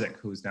Kaczmarzyk,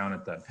 who's down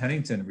at the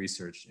Pennington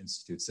Research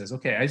Institute, says,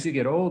 okay, as you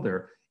get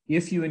older,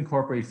 if you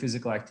incorporate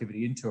physical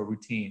activity into a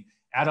routine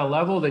at a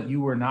level that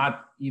you were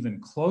not even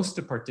close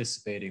to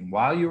participating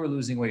while you were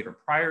losing weight or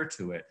prior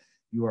to it,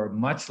 you are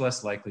much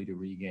less likely to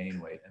regain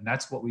weight. And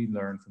that's what we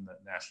learned from the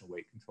National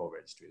Weight Control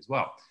Registry as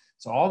well.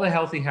 So all the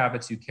healthy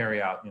habits you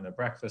carry out,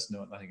 breakfast,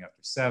 nothing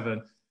after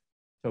 7,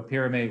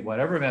 topiramate,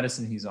 whatever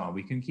medicine he's on,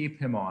 we can keep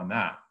him on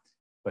that.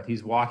 But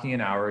he's walking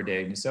an hour a day,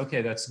 and you say,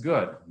 okay, that's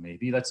good.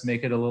 Maybe let's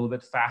make it a little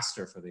bit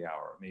faster for the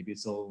hour. Maybe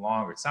it's a little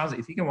longer. It sounds like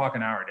if he can walk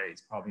an hour a day, he's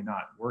probably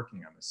not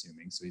working, I'm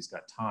assuming, so he's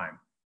got time.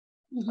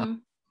 Mm-hmm.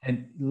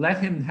 And let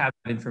him have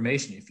that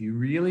information. If you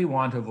really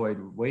want to avoid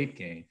weight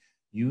gain,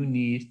 you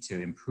need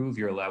to improve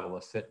your level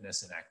of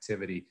fitness and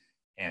activity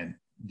and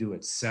do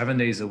it 7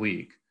 days a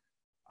week.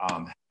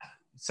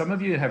 Some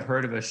of you have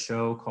heard of a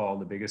show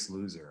called The Biggest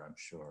Loser, I'm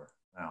sure.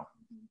 Now,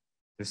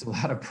 there's a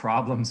lot of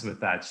problems with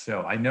that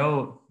show. I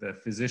know the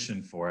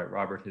physician for it,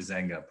 Robert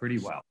Hizenga, pretty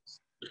well,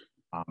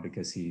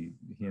 because he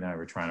and I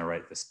were trying to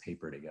write this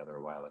paper together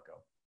a while ago.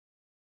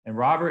 And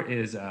Robert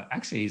is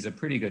actually, he's a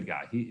pretty good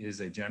guy. He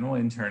is a general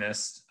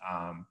internist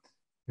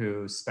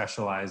who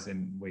specialized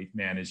in weight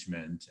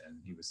management, and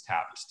he was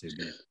tapped to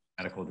be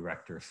medical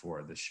director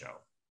for the show.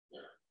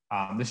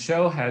 The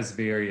show has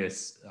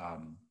various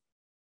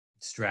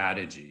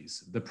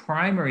strategies. The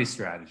primary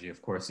strategy,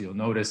 of course, you'll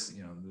notice,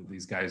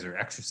 these guys are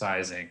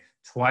exercising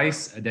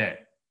twice a day.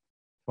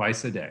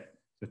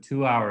 So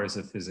 2 hours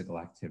of physical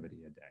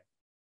activity a day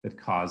that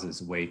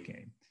causes weight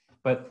gain.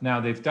 But now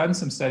they've done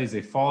some studies,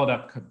 they followed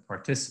up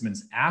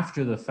participants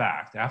after the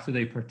fact, after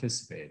they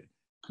participated.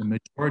 The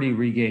majority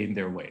regained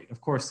their weight.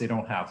 Of course, they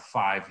don't have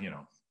 5,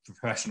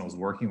 professionals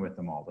working with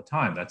them all the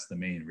time. That's the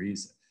main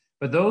reason.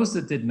 But those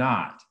that did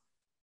not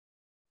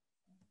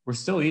were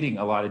still eating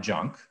a lot of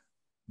junk,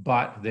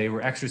 but they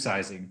were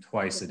exercising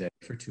twice a day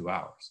for 2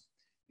 hours.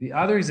 The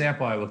other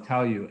example I will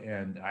tell you,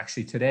 and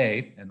actually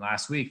today and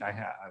last week, I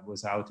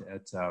was out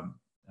at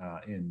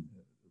in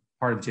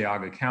part of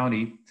Geauga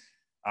County,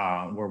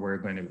 where we're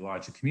going to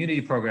launch a community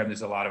program.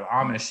 There's a lot of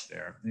Amish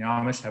there. The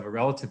Amish have a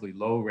relatively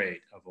low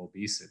rate of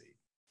obesity.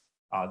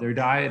 Their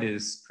diet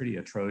is pretty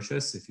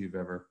atrocious. If you've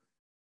ever,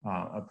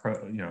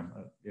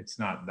 it's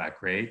not that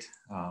great.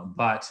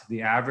 But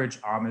the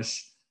average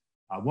Amish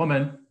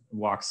woman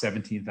walks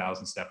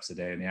 17,000 steps a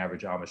day, and the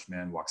average Amish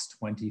man walks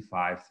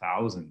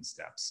 25,000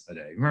 steps a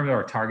day. Remember,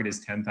 our target is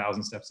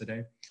 10,000 steps a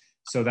day.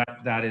 So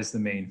that is the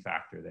main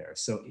factor there.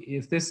 So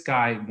if this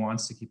guy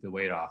wants to keep the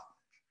weight off,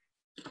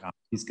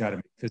 he's got to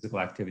make physical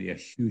activity a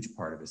huge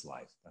part of his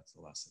life. That's the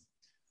lesson.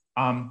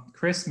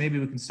 Chris, maybe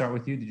we can start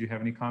with you. Did you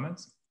have any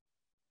comments?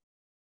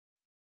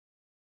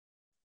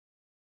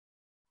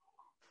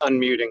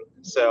 Unmuting.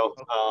 So,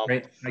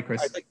 great. Hi,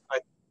 Chris.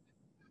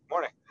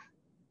 Morning.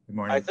 Good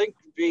morning. I think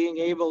being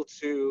able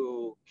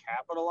to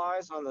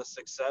capitalize on the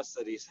success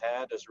that he's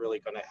had is really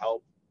going to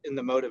help in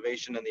the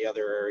motivation in the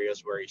other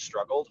areas where he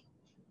struggled.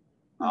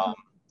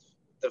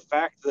 The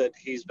fact that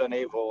he's been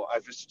able, I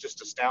was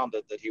just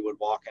astounded that he would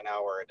walk an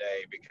hour a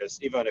day, because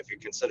even if you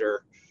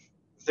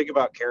think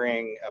about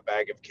carrying a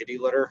bag of kitty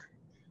litter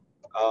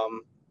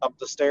up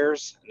the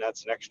stairs, and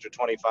that's an extra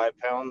 25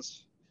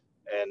 pounds.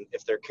 And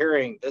if they're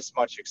carrying this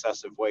much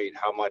excessive weight,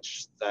 how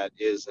much that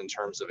is in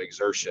terms of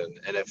exertion.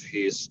 And if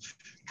he's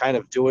kind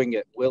of doing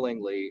it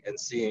willingly and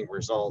seeing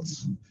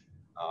results,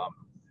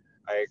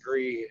 I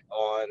agree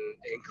on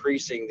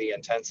increasing the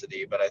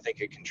intensity, but I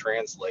think it can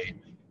translate.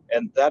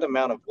 And that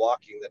amount of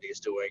walking that he's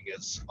doing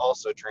is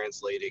also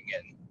translating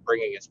and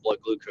bringing his blood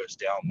glucose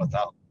down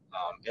without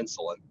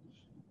insulin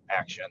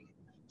action.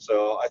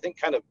 So I think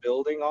kind of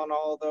building on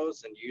all of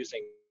those and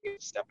using a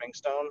stepping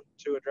stone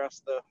to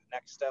address the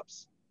next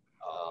steps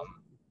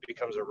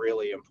becomes a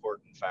really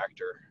important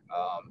factor.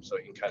 So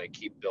he can kind of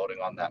keep building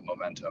on that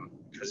momentum,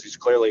 because he's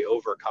clearly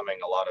overcoming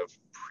a lot of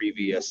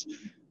previous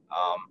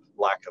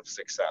lack of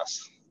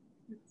success.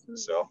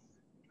 So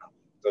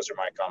those are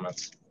my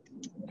comments.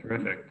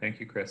 Terrific.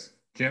 Thank you, Chris.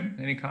 Jim,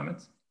 any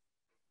comments?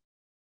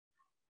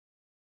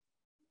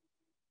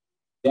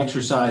 The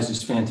exercise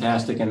is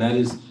fantastic, and that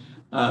is,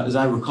 as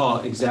I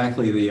recall,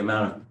 exactly the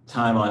amount of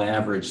time on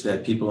average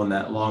that people in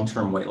that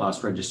long-term weight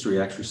loss registry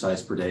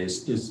exercise per day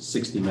is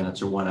 60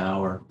 minutes or 1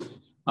 hour,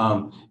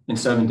 and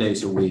 7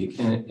 days a week.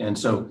 And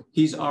so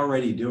he's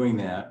already doing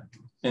that.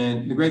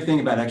 And the great thing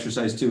about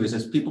exercise too is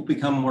as people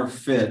become more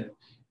fit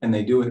and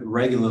they do it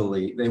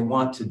regularly, they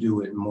want to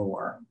do it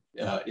more.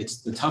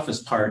 It's the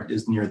toughest part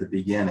is near the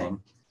beginning.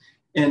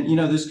 And,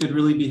 this could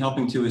really be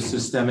helping to with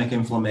systemic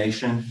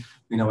inflammation.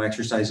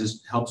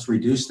 Exercises helps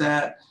reduce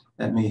that.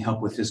 That may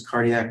help with his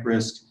cardiac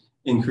risk,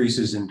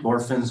 increases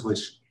endorphins,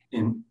 which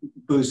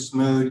boosts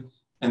mood,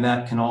 and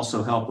that can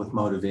also help with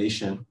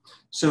motivation.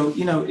 So,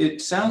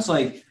 it sounds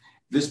like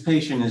this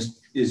patient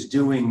is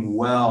doing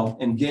well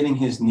and getting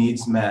his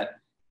needs met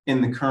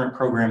in the current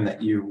program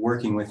that you're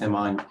working with him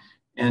on.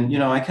 And,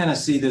 I kind of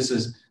see this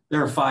as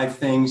there are 5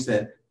 things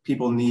that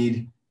people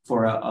need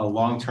for a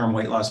long-term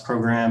weight loss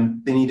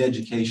program. They need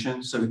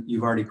education, so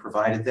you've already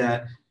provided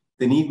that.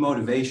 They need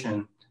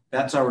motivation,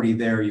 that's already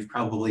there, you've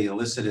probably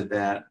elicited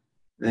that.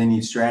 They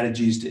need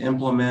strategies to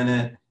implement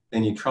it,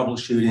 they need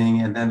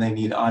troubleshooting, and then they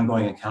need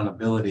ongoing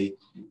accountability.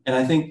 And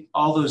I think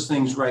all those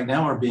things right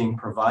now are being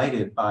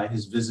provided by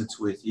his visits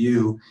with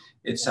you,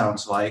 it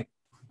sounds like.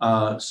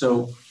 I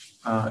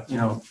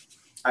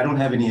don't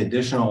have any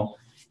additional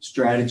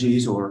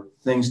strategies or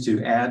things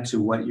to add to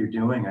what you're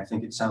doing. I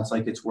think it sounds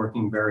like it's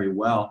working very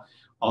well.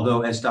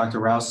 Although, as Dr.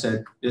 Rao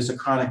said, it's a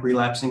chronic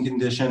relapsing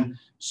condition.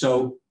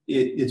 So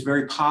it's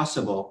very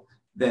possible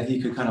that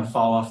he could kind of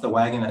fall off the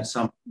wagon at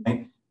some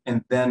point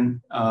and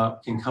then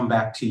can come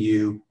back to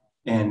you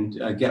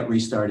and get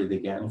restarted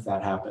again if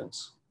that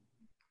happens.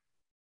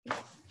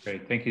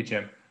 Great, thank you,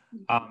 Jim.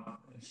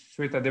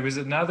 Shweta, there was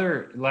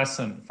another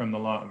lesson from the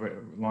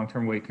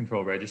long-term weight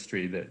control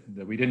registry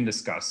that we didn't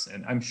discuss,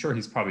 and I'm sure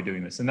he's probably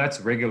doing this, and that's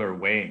regular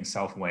weighing,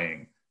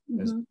 self-weighing.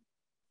 Mm-hmm.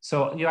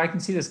 So, I can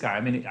see this guy.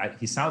 I mean,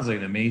 he sounds like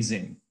an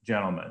amazing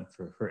gentleman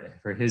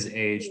for his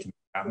age to make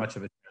that much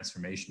of a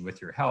transformation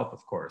with your help,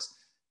 of course.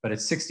 But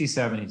at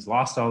 67, he's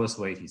lost all this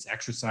weight. He's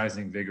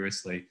exercising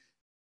vigorously.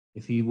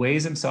 if he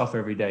weighs himself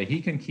every day,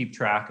 he can keep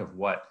track of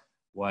what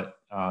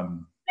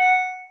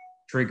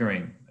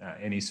triggering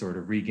any sort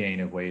of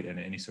regain of weight and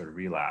any sort of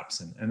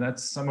relapse. And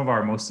that's some of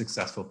our most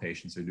successful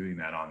patients are doing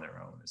that on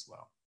their own as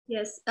well.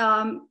 Yes,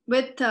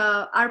 with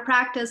our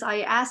practice,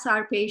 I ask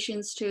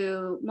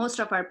most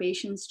of our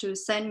patients to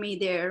send me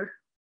their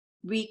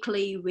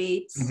weekly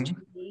weights to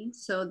me.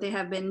 So they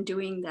have been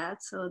doing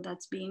that. So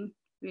that's been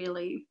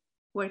really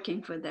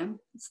working for them.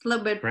 It's a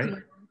little bit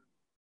more,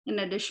 in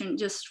addition,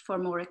 just for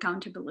more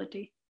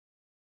accountability.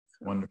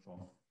 So,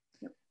 wonderful.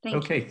 Yep. Thank you.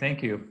 Okay,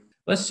 thank you.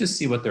 Let's just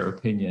see what their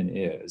opinion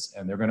is.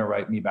 And they're going to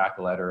write me back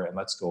a letter and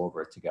let's go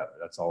over it together.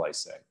 That's all I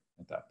say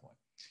at that point.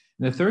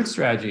 And the third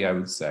strategy I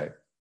would say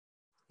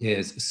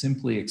is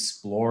simply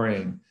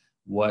exploring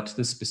what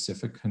the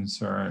specific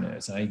concern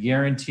is. And I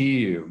guarantee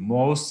you,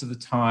 most of the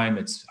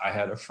time I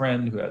had a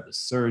friend who had the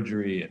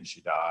surgery and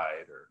she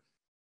died, or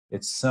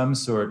it's some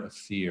sort of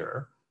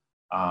fear.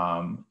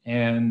 You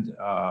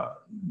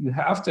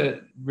have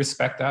to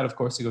respect that. Of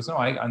course, he goes, no,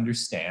 I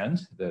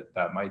understand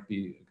that might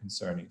be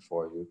concerning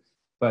for you,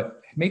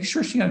 but make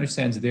sure she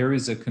understands there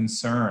is a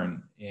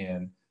concern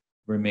in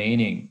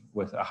remaining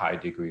with a high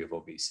degree of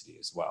obesity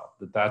as well,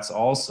 that's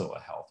also a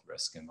health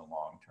risk in the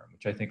long term,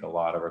 which I think a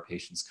lot of our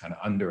patients kind of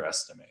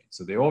underestimate.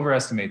 So they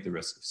overestimate the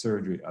risk of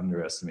surgery,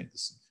 underestimate the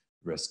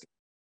risk of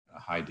a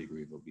high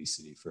degree of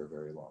obesity for a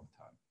very long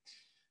time.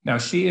 Now,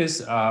 she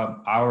is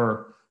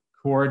our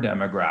core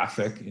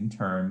demographic in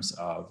terms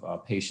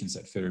of patients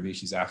at Fit-or-Be.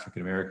 She's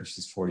African-American,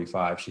 she's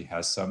 45, she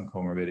has some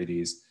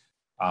comorbidities.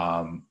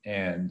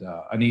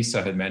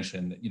 Anissa had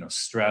mentioned,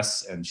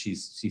 stress, and she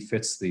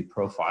fits the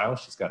profile.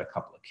 She's got a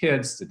couple of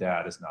kids. The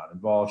dad is not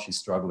involved. She's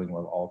struggling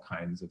with all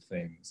kinds of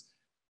things.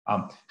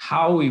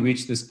 How we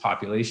reach this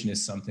population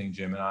is something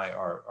Jim and I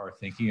are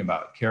thinking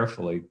about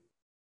carefully.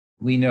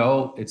 We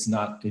know it's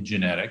not a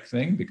genetic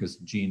thing because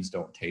genes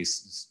don't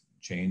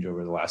change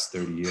over the last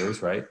 30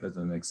 years, right? That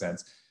doesn't make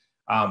sense.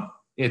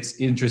 It's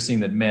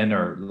interesting that men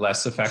are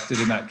less affected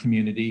in that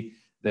community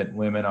that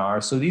women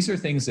are. So these are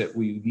things that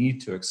we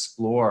need to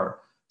explore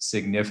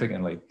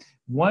significantly.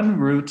 One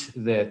route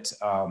that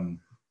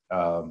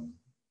a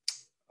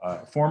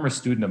former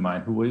student of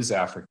mine who is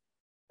African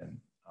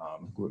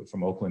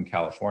from Oakland,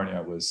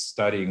 California, was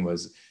studying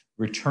was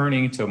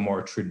returning to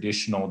more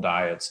traditional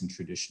diets and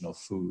traditional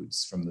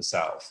foods from the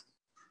South.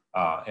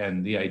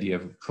 And the idea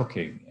of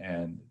cooking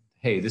and,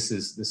 hey, this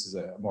is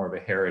a more of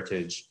a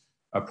heritage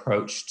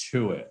approach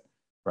to it.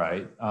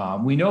 Right.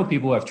 We know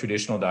people who have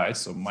traditional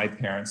diets. So my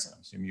parents, I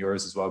assume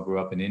yours as well,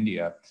 grew up in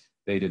India.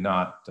 They did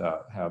not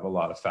have a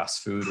lot of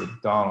fast food or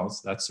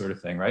McDonald's, that sort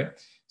of thing. Right.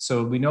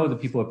 So we know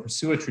that people who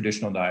pursue a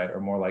traditional diet are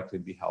more likely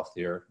to be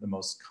healthier. The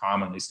most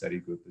commonly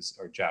studied group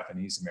are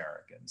Japanese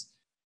Americans.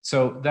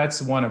 So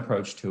that's one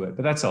approach to it,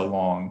 but that's a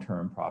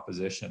long-term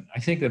proposition.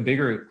 I think the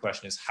bigger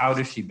question is, how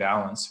does she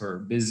balance her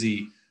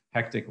busy,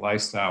 hectic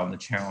lifestyle and the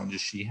challenges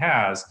she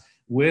has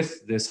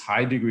with this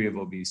high degree of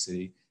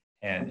obesity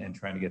and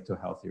trying to get to a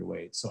healthier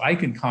weight. So I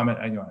can comment,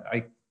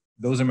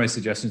 those are my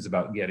suggestions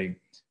about getting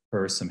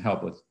her some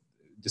help with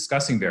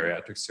discussing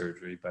bariatric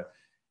surgery. But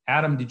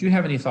Adam, did you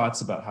have any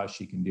thoughts about how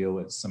she can deal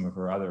with some of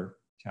her other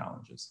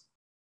challenges?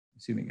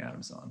 Assuming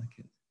Adam's on.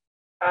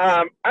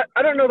 I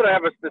don't know that I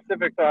have a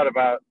specific thought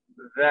about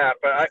that,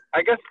 but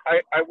I guess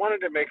I wanted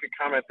to make a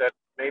comment that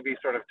maybe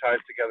sort of ties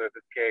together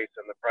this case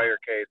and the prior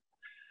case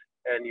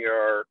and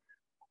your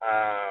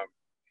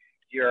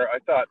I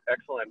thought,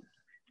 excellent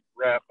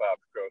wrap up,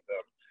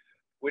 Goutham,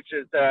 which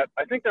is that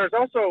I think there's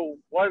also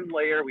one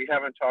layer we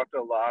haven't talked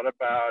a lot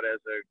about as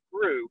a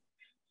group.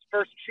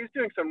 First, she's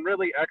doing some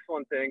really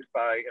excellent things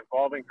by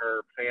involving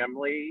her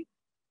family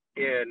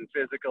in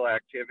physical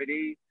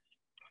activity.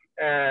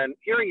 And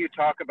hearing you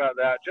talk about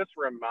that just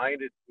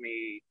reminded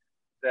me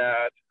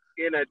that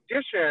in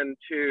addition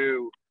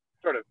to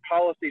sort of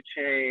policy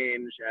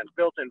change and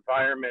built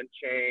environment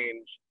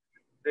change,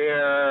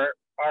 there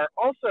are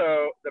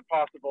also the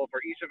possible for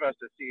each of us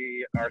to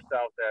see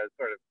ourselves as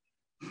sort of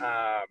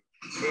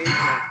agents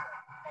of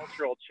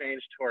cultural change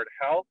toward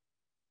health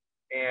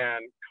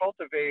and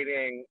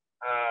cultivating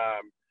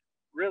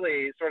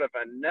really sort of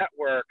a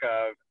network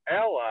of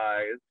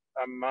allies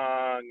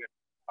among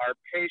our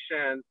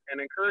patients and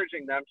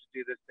encouraging them to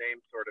do the same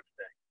sort of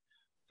thing.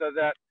 So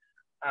that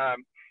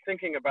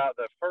thinking about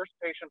the first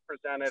patient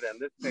presented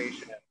and this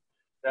patient,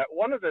 that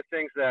one of the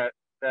things that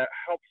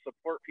helps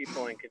support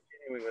people in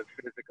continuing with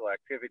physical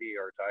activity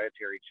or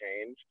dietary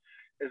change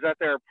is that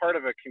they're part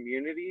of a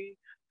community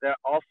that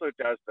also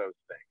does those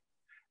things.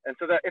 And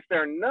so that if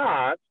they're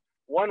not,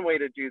 one way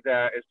to do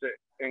that is to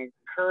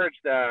encourage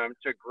them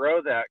to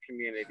grow that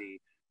community.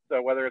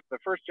 So whether it's the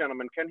first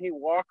gentleman, can he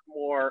walk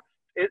more?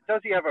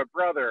 Does he have a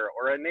brother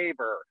or a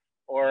neighbor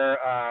or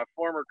a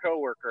former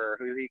coworker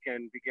who he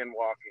can begin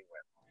walking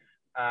with?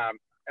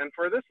 And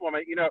for this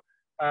woman,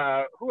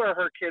 who are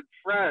her kids'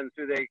 friends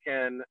who they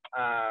can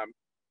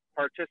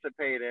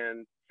participate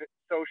in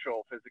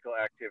social physical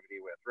activity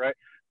with, right?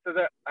 So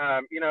that,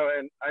 you know,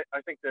 and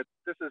I think that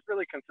this is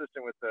really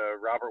consistent with the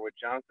Robert Wood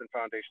Johnson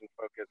Foundation's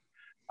focus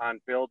on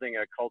building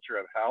a culture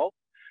of health.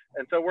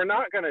 And so we're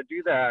not going to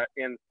do that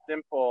in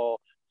simple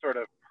sort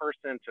of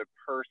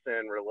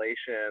person-to-person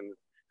relations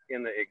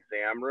in the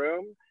exam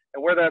room.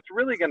 And where that's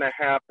really going to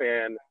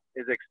happen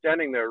is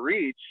extending the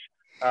reach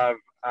of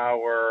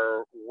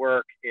our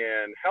work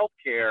in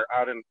healthcare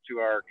out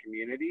into our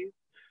communities.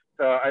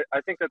 So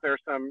I think that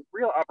there's some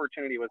real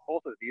opportunity with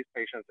both of these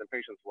patients and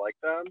patients like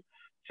them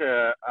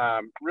to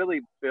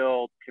really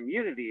build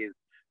communities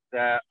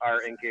that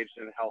are engaged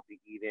in healthy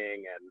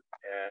eating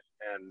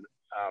and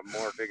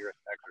more vigorous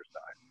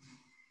exercise.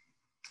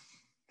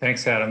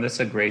 Thanks, Adam.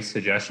 That's a great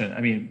suggestion. I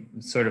mean,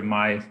 sort of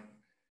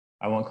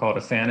I won't call it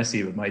a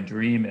fantasy, but my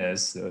dream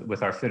is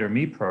with our Fitter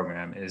Me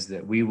program is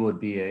that we would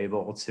be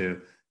able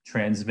to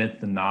transmit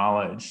the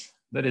knowledge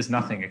that is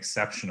nothing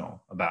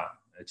exceptional about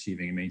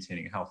achieving and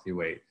maintaining a healthy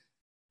weight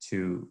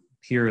to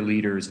peer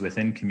leaders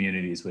within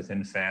communities,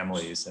 within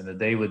families, and that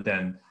they would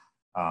then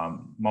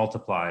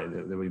multiply,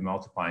 there would be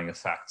multiplying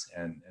effect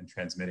and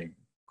transmitting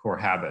core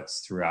habits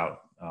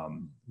throughout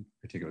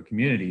particular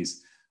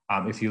communities.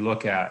 If you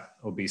look at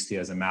obesity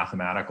as a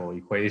mathematical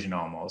equation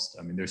almost,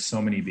 I mean, there's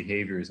so many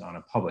behaviors on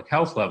a public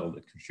health level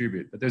that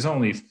contribute, but there's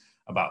only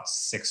about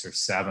 6 or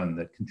 7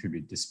 that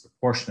contribute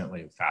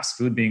disproportionately, fast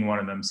food being one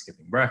of them,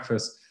 skipping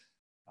breakfast,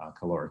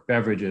 caloric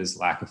beverages,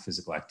 lack of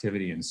physical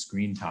activity, and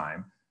screen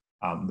time.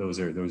 Those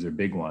are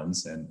big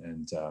ones,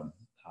 and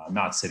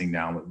not sitting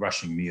down with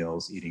rushing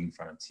meals, eating in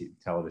front of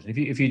television.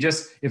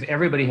 If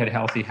everybody had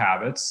healthy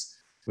habits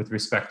with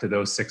respect to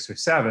those 6 or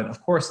 7,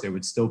 of course there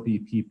would still be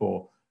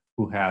people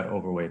who had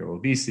overweight or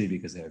obesity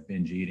because they have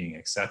binge eating,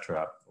 et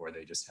cetera, or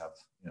they just have,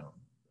 you know,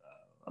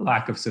 a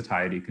lack of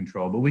satiety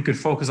control. But we could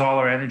focus all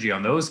our energy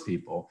on those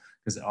people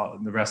because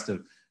the rest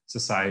of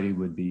society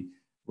would be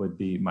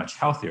much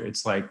healthier.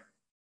 It's like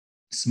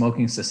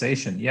smoking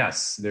cessation.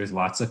 Yes, there's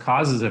lots of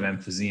causes of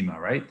emphysema,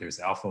 right? There's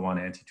alpha-1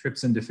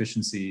 antitrypsin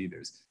deficiency,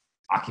 there's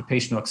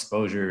occupational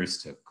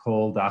exposures to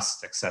coal,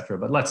 dust, et cetera.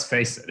 But let's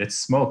face it, it's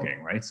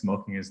smoking, right?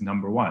 Smoking is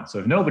number one. So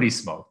if nobody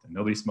smoked, and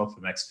nobody smoked for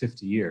the next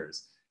 50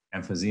 years,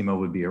 emphysema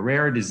would be a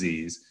rare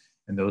disease,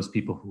 and those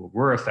people who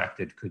were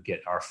affected could get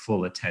our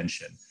full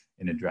attention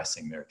in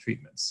addressing their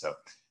treatments.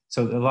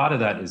 So a lot of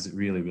that is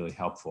really, really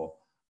helpful.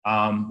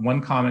 One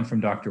comment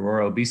from Dr.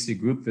 Rohrer: obesity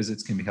group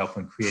visits can be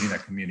helpful in creating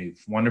that community.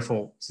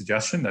 Wonderful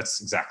suggestion.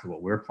 That's exactly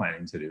what we're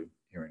planning to do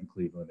here in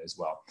Cleveland as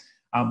well.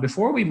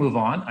 Before we move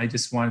on, I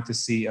just wanted to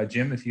see,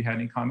 Jim, if you had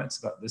any comments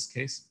about this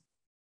case.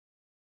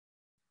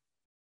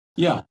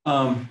 Yeah,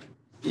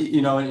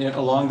 you know,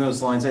 along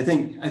those lines, I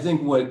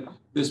think what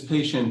this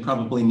patient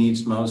probably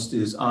needs most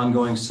is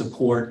ongoing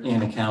support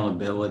and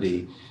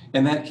accountability.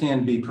 And that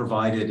can be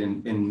provided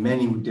in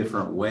many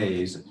different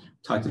ways.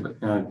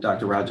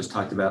 Dr. Rao just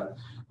talked about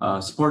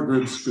support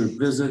groups, group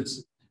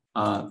visits,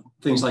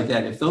 things like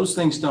that. If those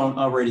things don't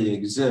already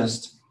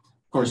exist,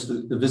 of course,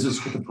 the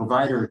visits with the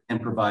provider can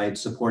provide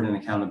support and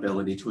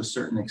accountability to a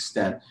certain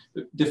extent.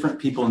 But different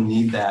people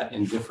need that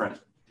in different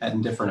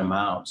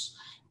amounts.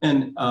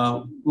 And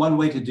one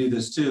way to do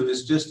this too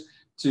is just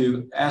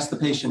to ask the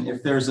patient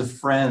if there's a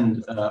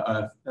friend,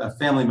 a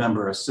family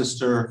member, a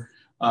sister,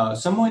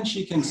 someone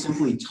she can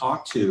simply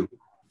talk to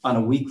on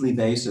a weekly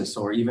basis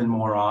or even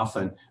more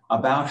often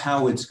about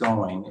how it's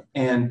going.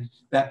 And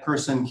that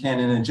person can,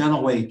 in a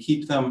gentle way,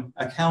 keep them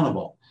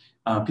accountable.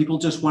 People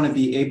just want to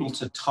be able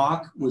to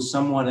talk with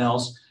someone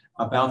else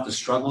about the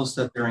struggles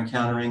that they're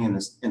encountering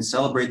and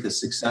celebrate the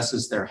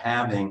successes they're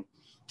having.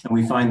 And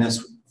we find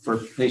this for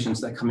patients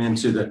that come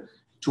into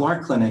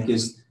our clinic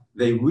is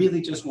they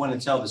really just want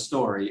to tell the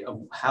story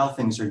of how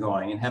things are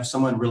going and have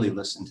someone really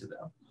listen to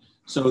them.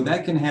 So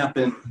that can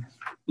happen,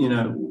 you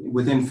know,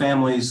 within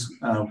families,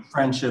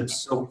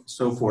 friendships,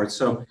 so forth.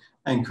 So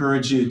I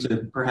encourage you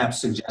to perhaps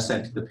suggest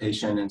that to the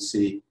patient and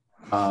see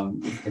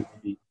if they can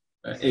be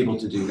able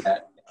to do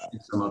that in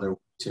some other way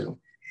too.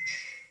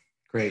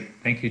 Great,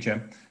 thank you,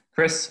 Jim.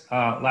 Chris,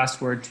 last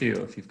word to you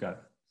if you've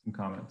got some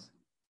comments.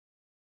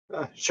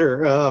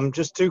 Sure,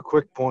 just 2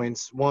 quick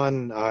points.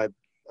 One,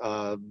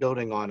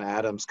 building on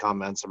Adam's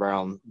comments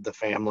around the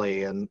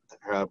family and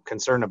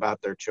concern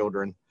about their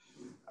children,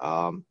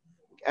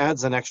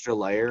 adds an extra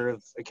layer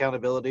of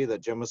accountability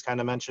that Jim was kind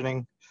of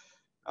mentioning,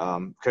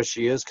 because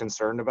she is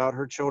concerned about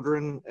her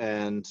children.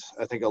 And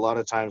I think a lot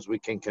of times we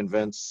can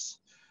convince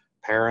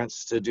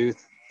parents to do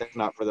things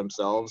not for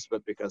themselves,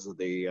 but because of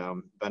the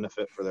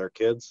benefit for their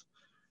kids.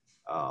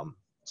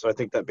 So I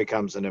think that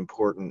becomes an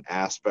important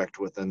aspect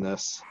within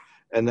this.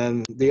 And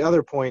then the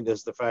other point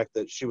is the fact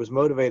that she was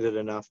motivated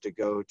enough to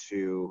go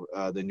to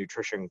the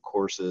nutrition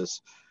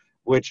courses,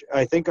 which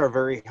I think are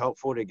very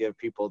helpful to give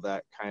people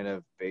that kind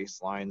of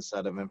baseline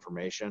set of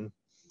information.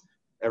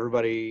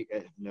 Everybody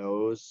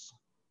knows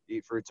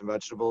eat fruits and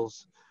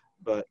vegetables,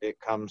 but it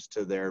comes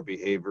to their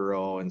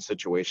behavioral and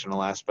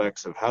situational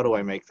aspects of how do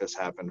I make this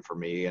happen for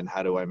me, and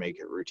how do I make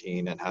it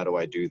routine, and how do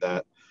I do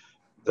that?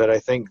 That I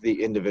think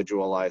the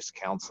individualized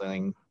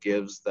counseling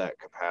gives that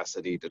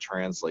capacity to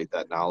translate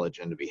that knowledge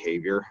into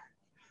behavior.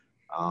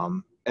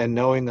 And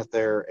knowing that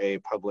they're a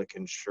public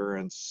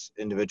insurance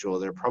individual,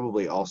 they're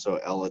probably also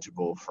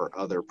eligible for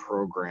other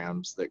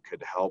programs that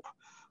could help,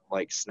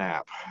 like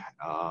SNAP.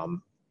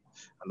 I'm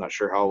not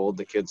sure how old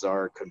the kids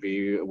are, could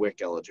be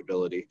WIC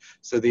eligibility.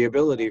 So the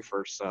ability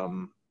for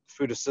some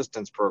food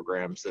assistance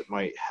programs that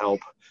might help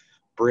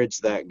bridge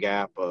that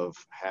gap of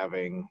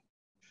having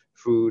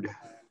food,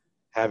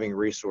 having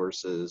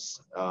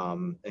resources,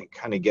 and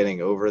kind of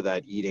getting over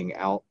that eating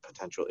out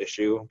potential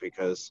issue,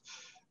 because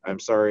I'm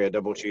sorry, a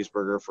double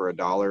cheeseburger for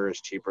 $1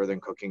 is cheaper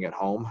than cooking at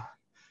home,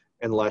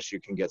 unless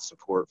you can get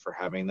support for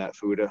having that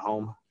food at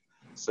home.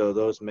 So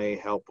those may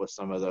help with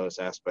some of those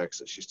aspects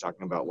that she's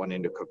talking about,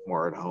 wanting to cook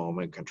more at home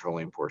and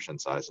controlling portion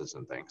sizes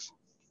and things.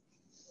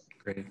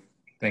 Great.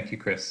 Thank you,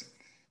 Chris.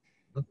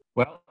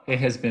 Well, it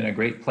has been a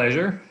great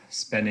pleasure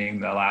spending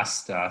the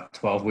last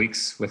 12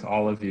 weeks with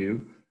all of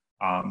you.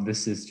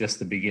 This is just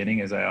the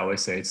beginning. As I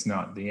always say, it's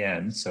not the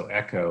end. So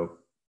ECHO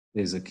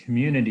is a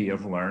community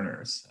of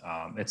learners.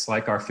 It's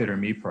like our Fit or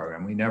Me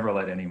program. We never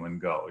let anyone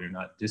go. You're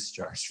not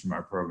discharged from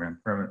our program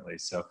permanently.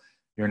 So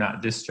you're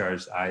not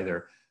discharged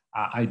either.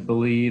 I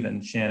believe,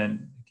 and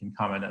Shannon can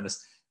comment on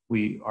this,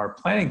 we are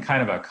planning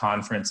kind of a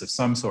conference of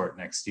some sort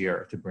next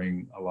year to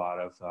bring a lot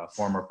of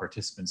former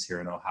participants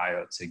here in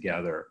Ohio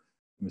together.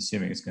 I'm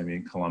assuming it's going to be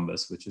in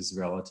Columbus, which is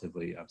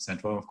relatively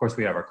central. And of course,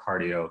 we have our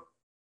Cardi-OH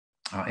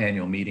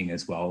annual meeting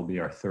as well. It'll be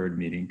our third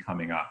meeting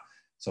coming up.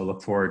 So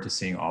look forward to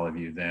seeing all of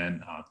you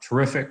then.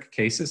 Terrific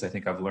cases. I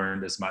think I've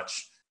learned as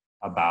much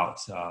about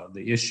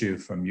the issue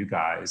from you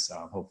guys,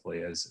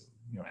 hopefully, as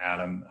you know,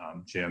 Adam,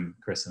 Jim,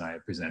 Chris, and I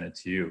have presented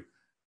to you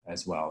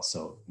as well.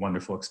 So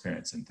wonderful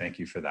experience, and thank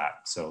you for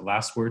that. So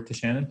last word to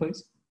Shannon,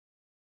 please.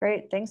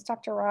 Great, thanks,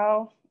 Dr.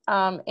 Rao.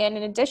 And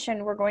in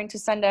addition, we're going to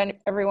send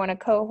everyone a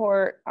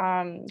cohort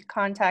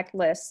contact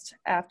list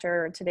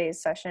after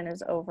today's session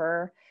is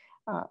over,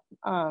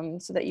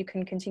 so that you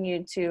can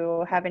continue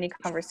to have any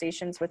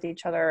conversations with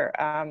each other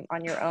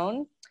on your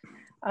own.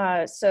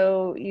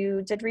 So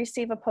you did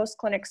receive a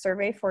post-clinic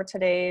survey for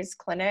today's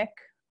clinic.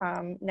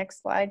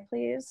 Next slide,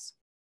 please.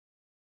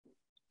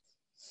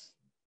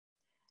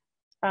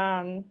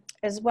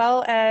 As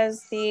well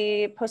as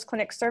the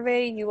post-clinic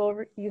survey,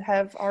 you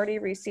have already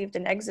received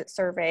an exit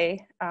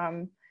survey.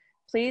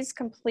 Please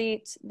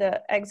complete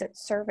the exit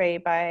survey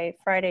by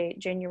Friday,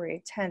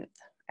 January 10th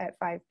at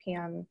 5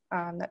 p.m.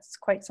 That's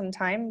quite some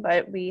time,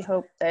 but we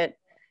hope that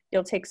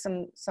you'll take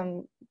some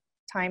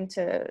time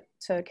to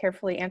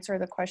carefully answer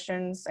the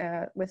questions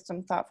with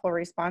some thoughtful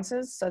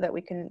responses so that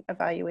we can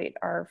evaluate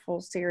our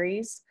full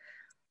series.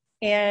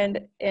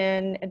 And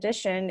in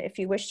addition, if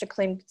you wish to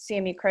claim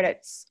CME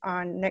credits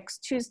on next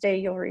Tuesday,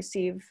 you'll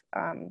receive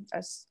an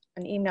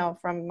email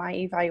from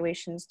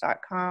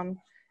myevaluations.com.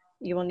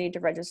 You will need to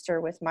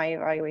register with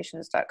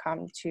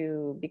myevaluations.com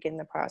to begin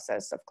the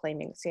process of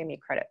claiming CME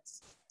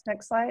credits.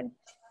 Next slide.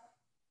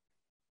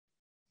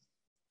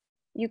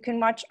 You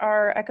can watch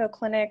our ECHO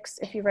clinics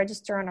if you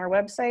register on our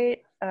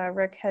website.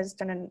 Rick has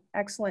done an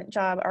excellent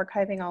job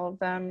archiving all of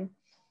them.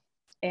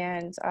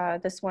 And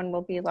this one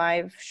will be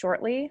live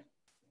shortly.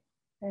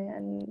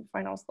 And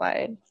final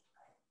slide.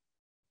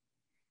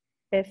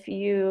 If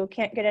you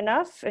can't get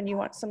enough and you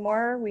want some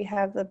more, we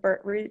have the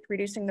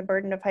Reducing the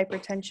Burden of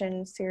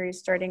Hypertension series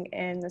starting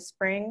in the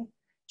spring,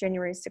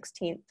 January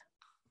 16th.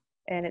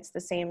 And it's the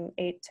same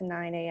 8 to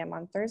 9 a.m.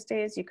 on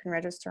Thursdays. You can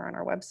register on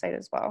our website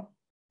as well.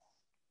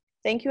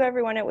 Thank you,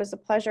 everyone. It was a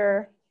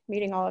pleasure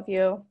meeting all of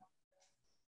you.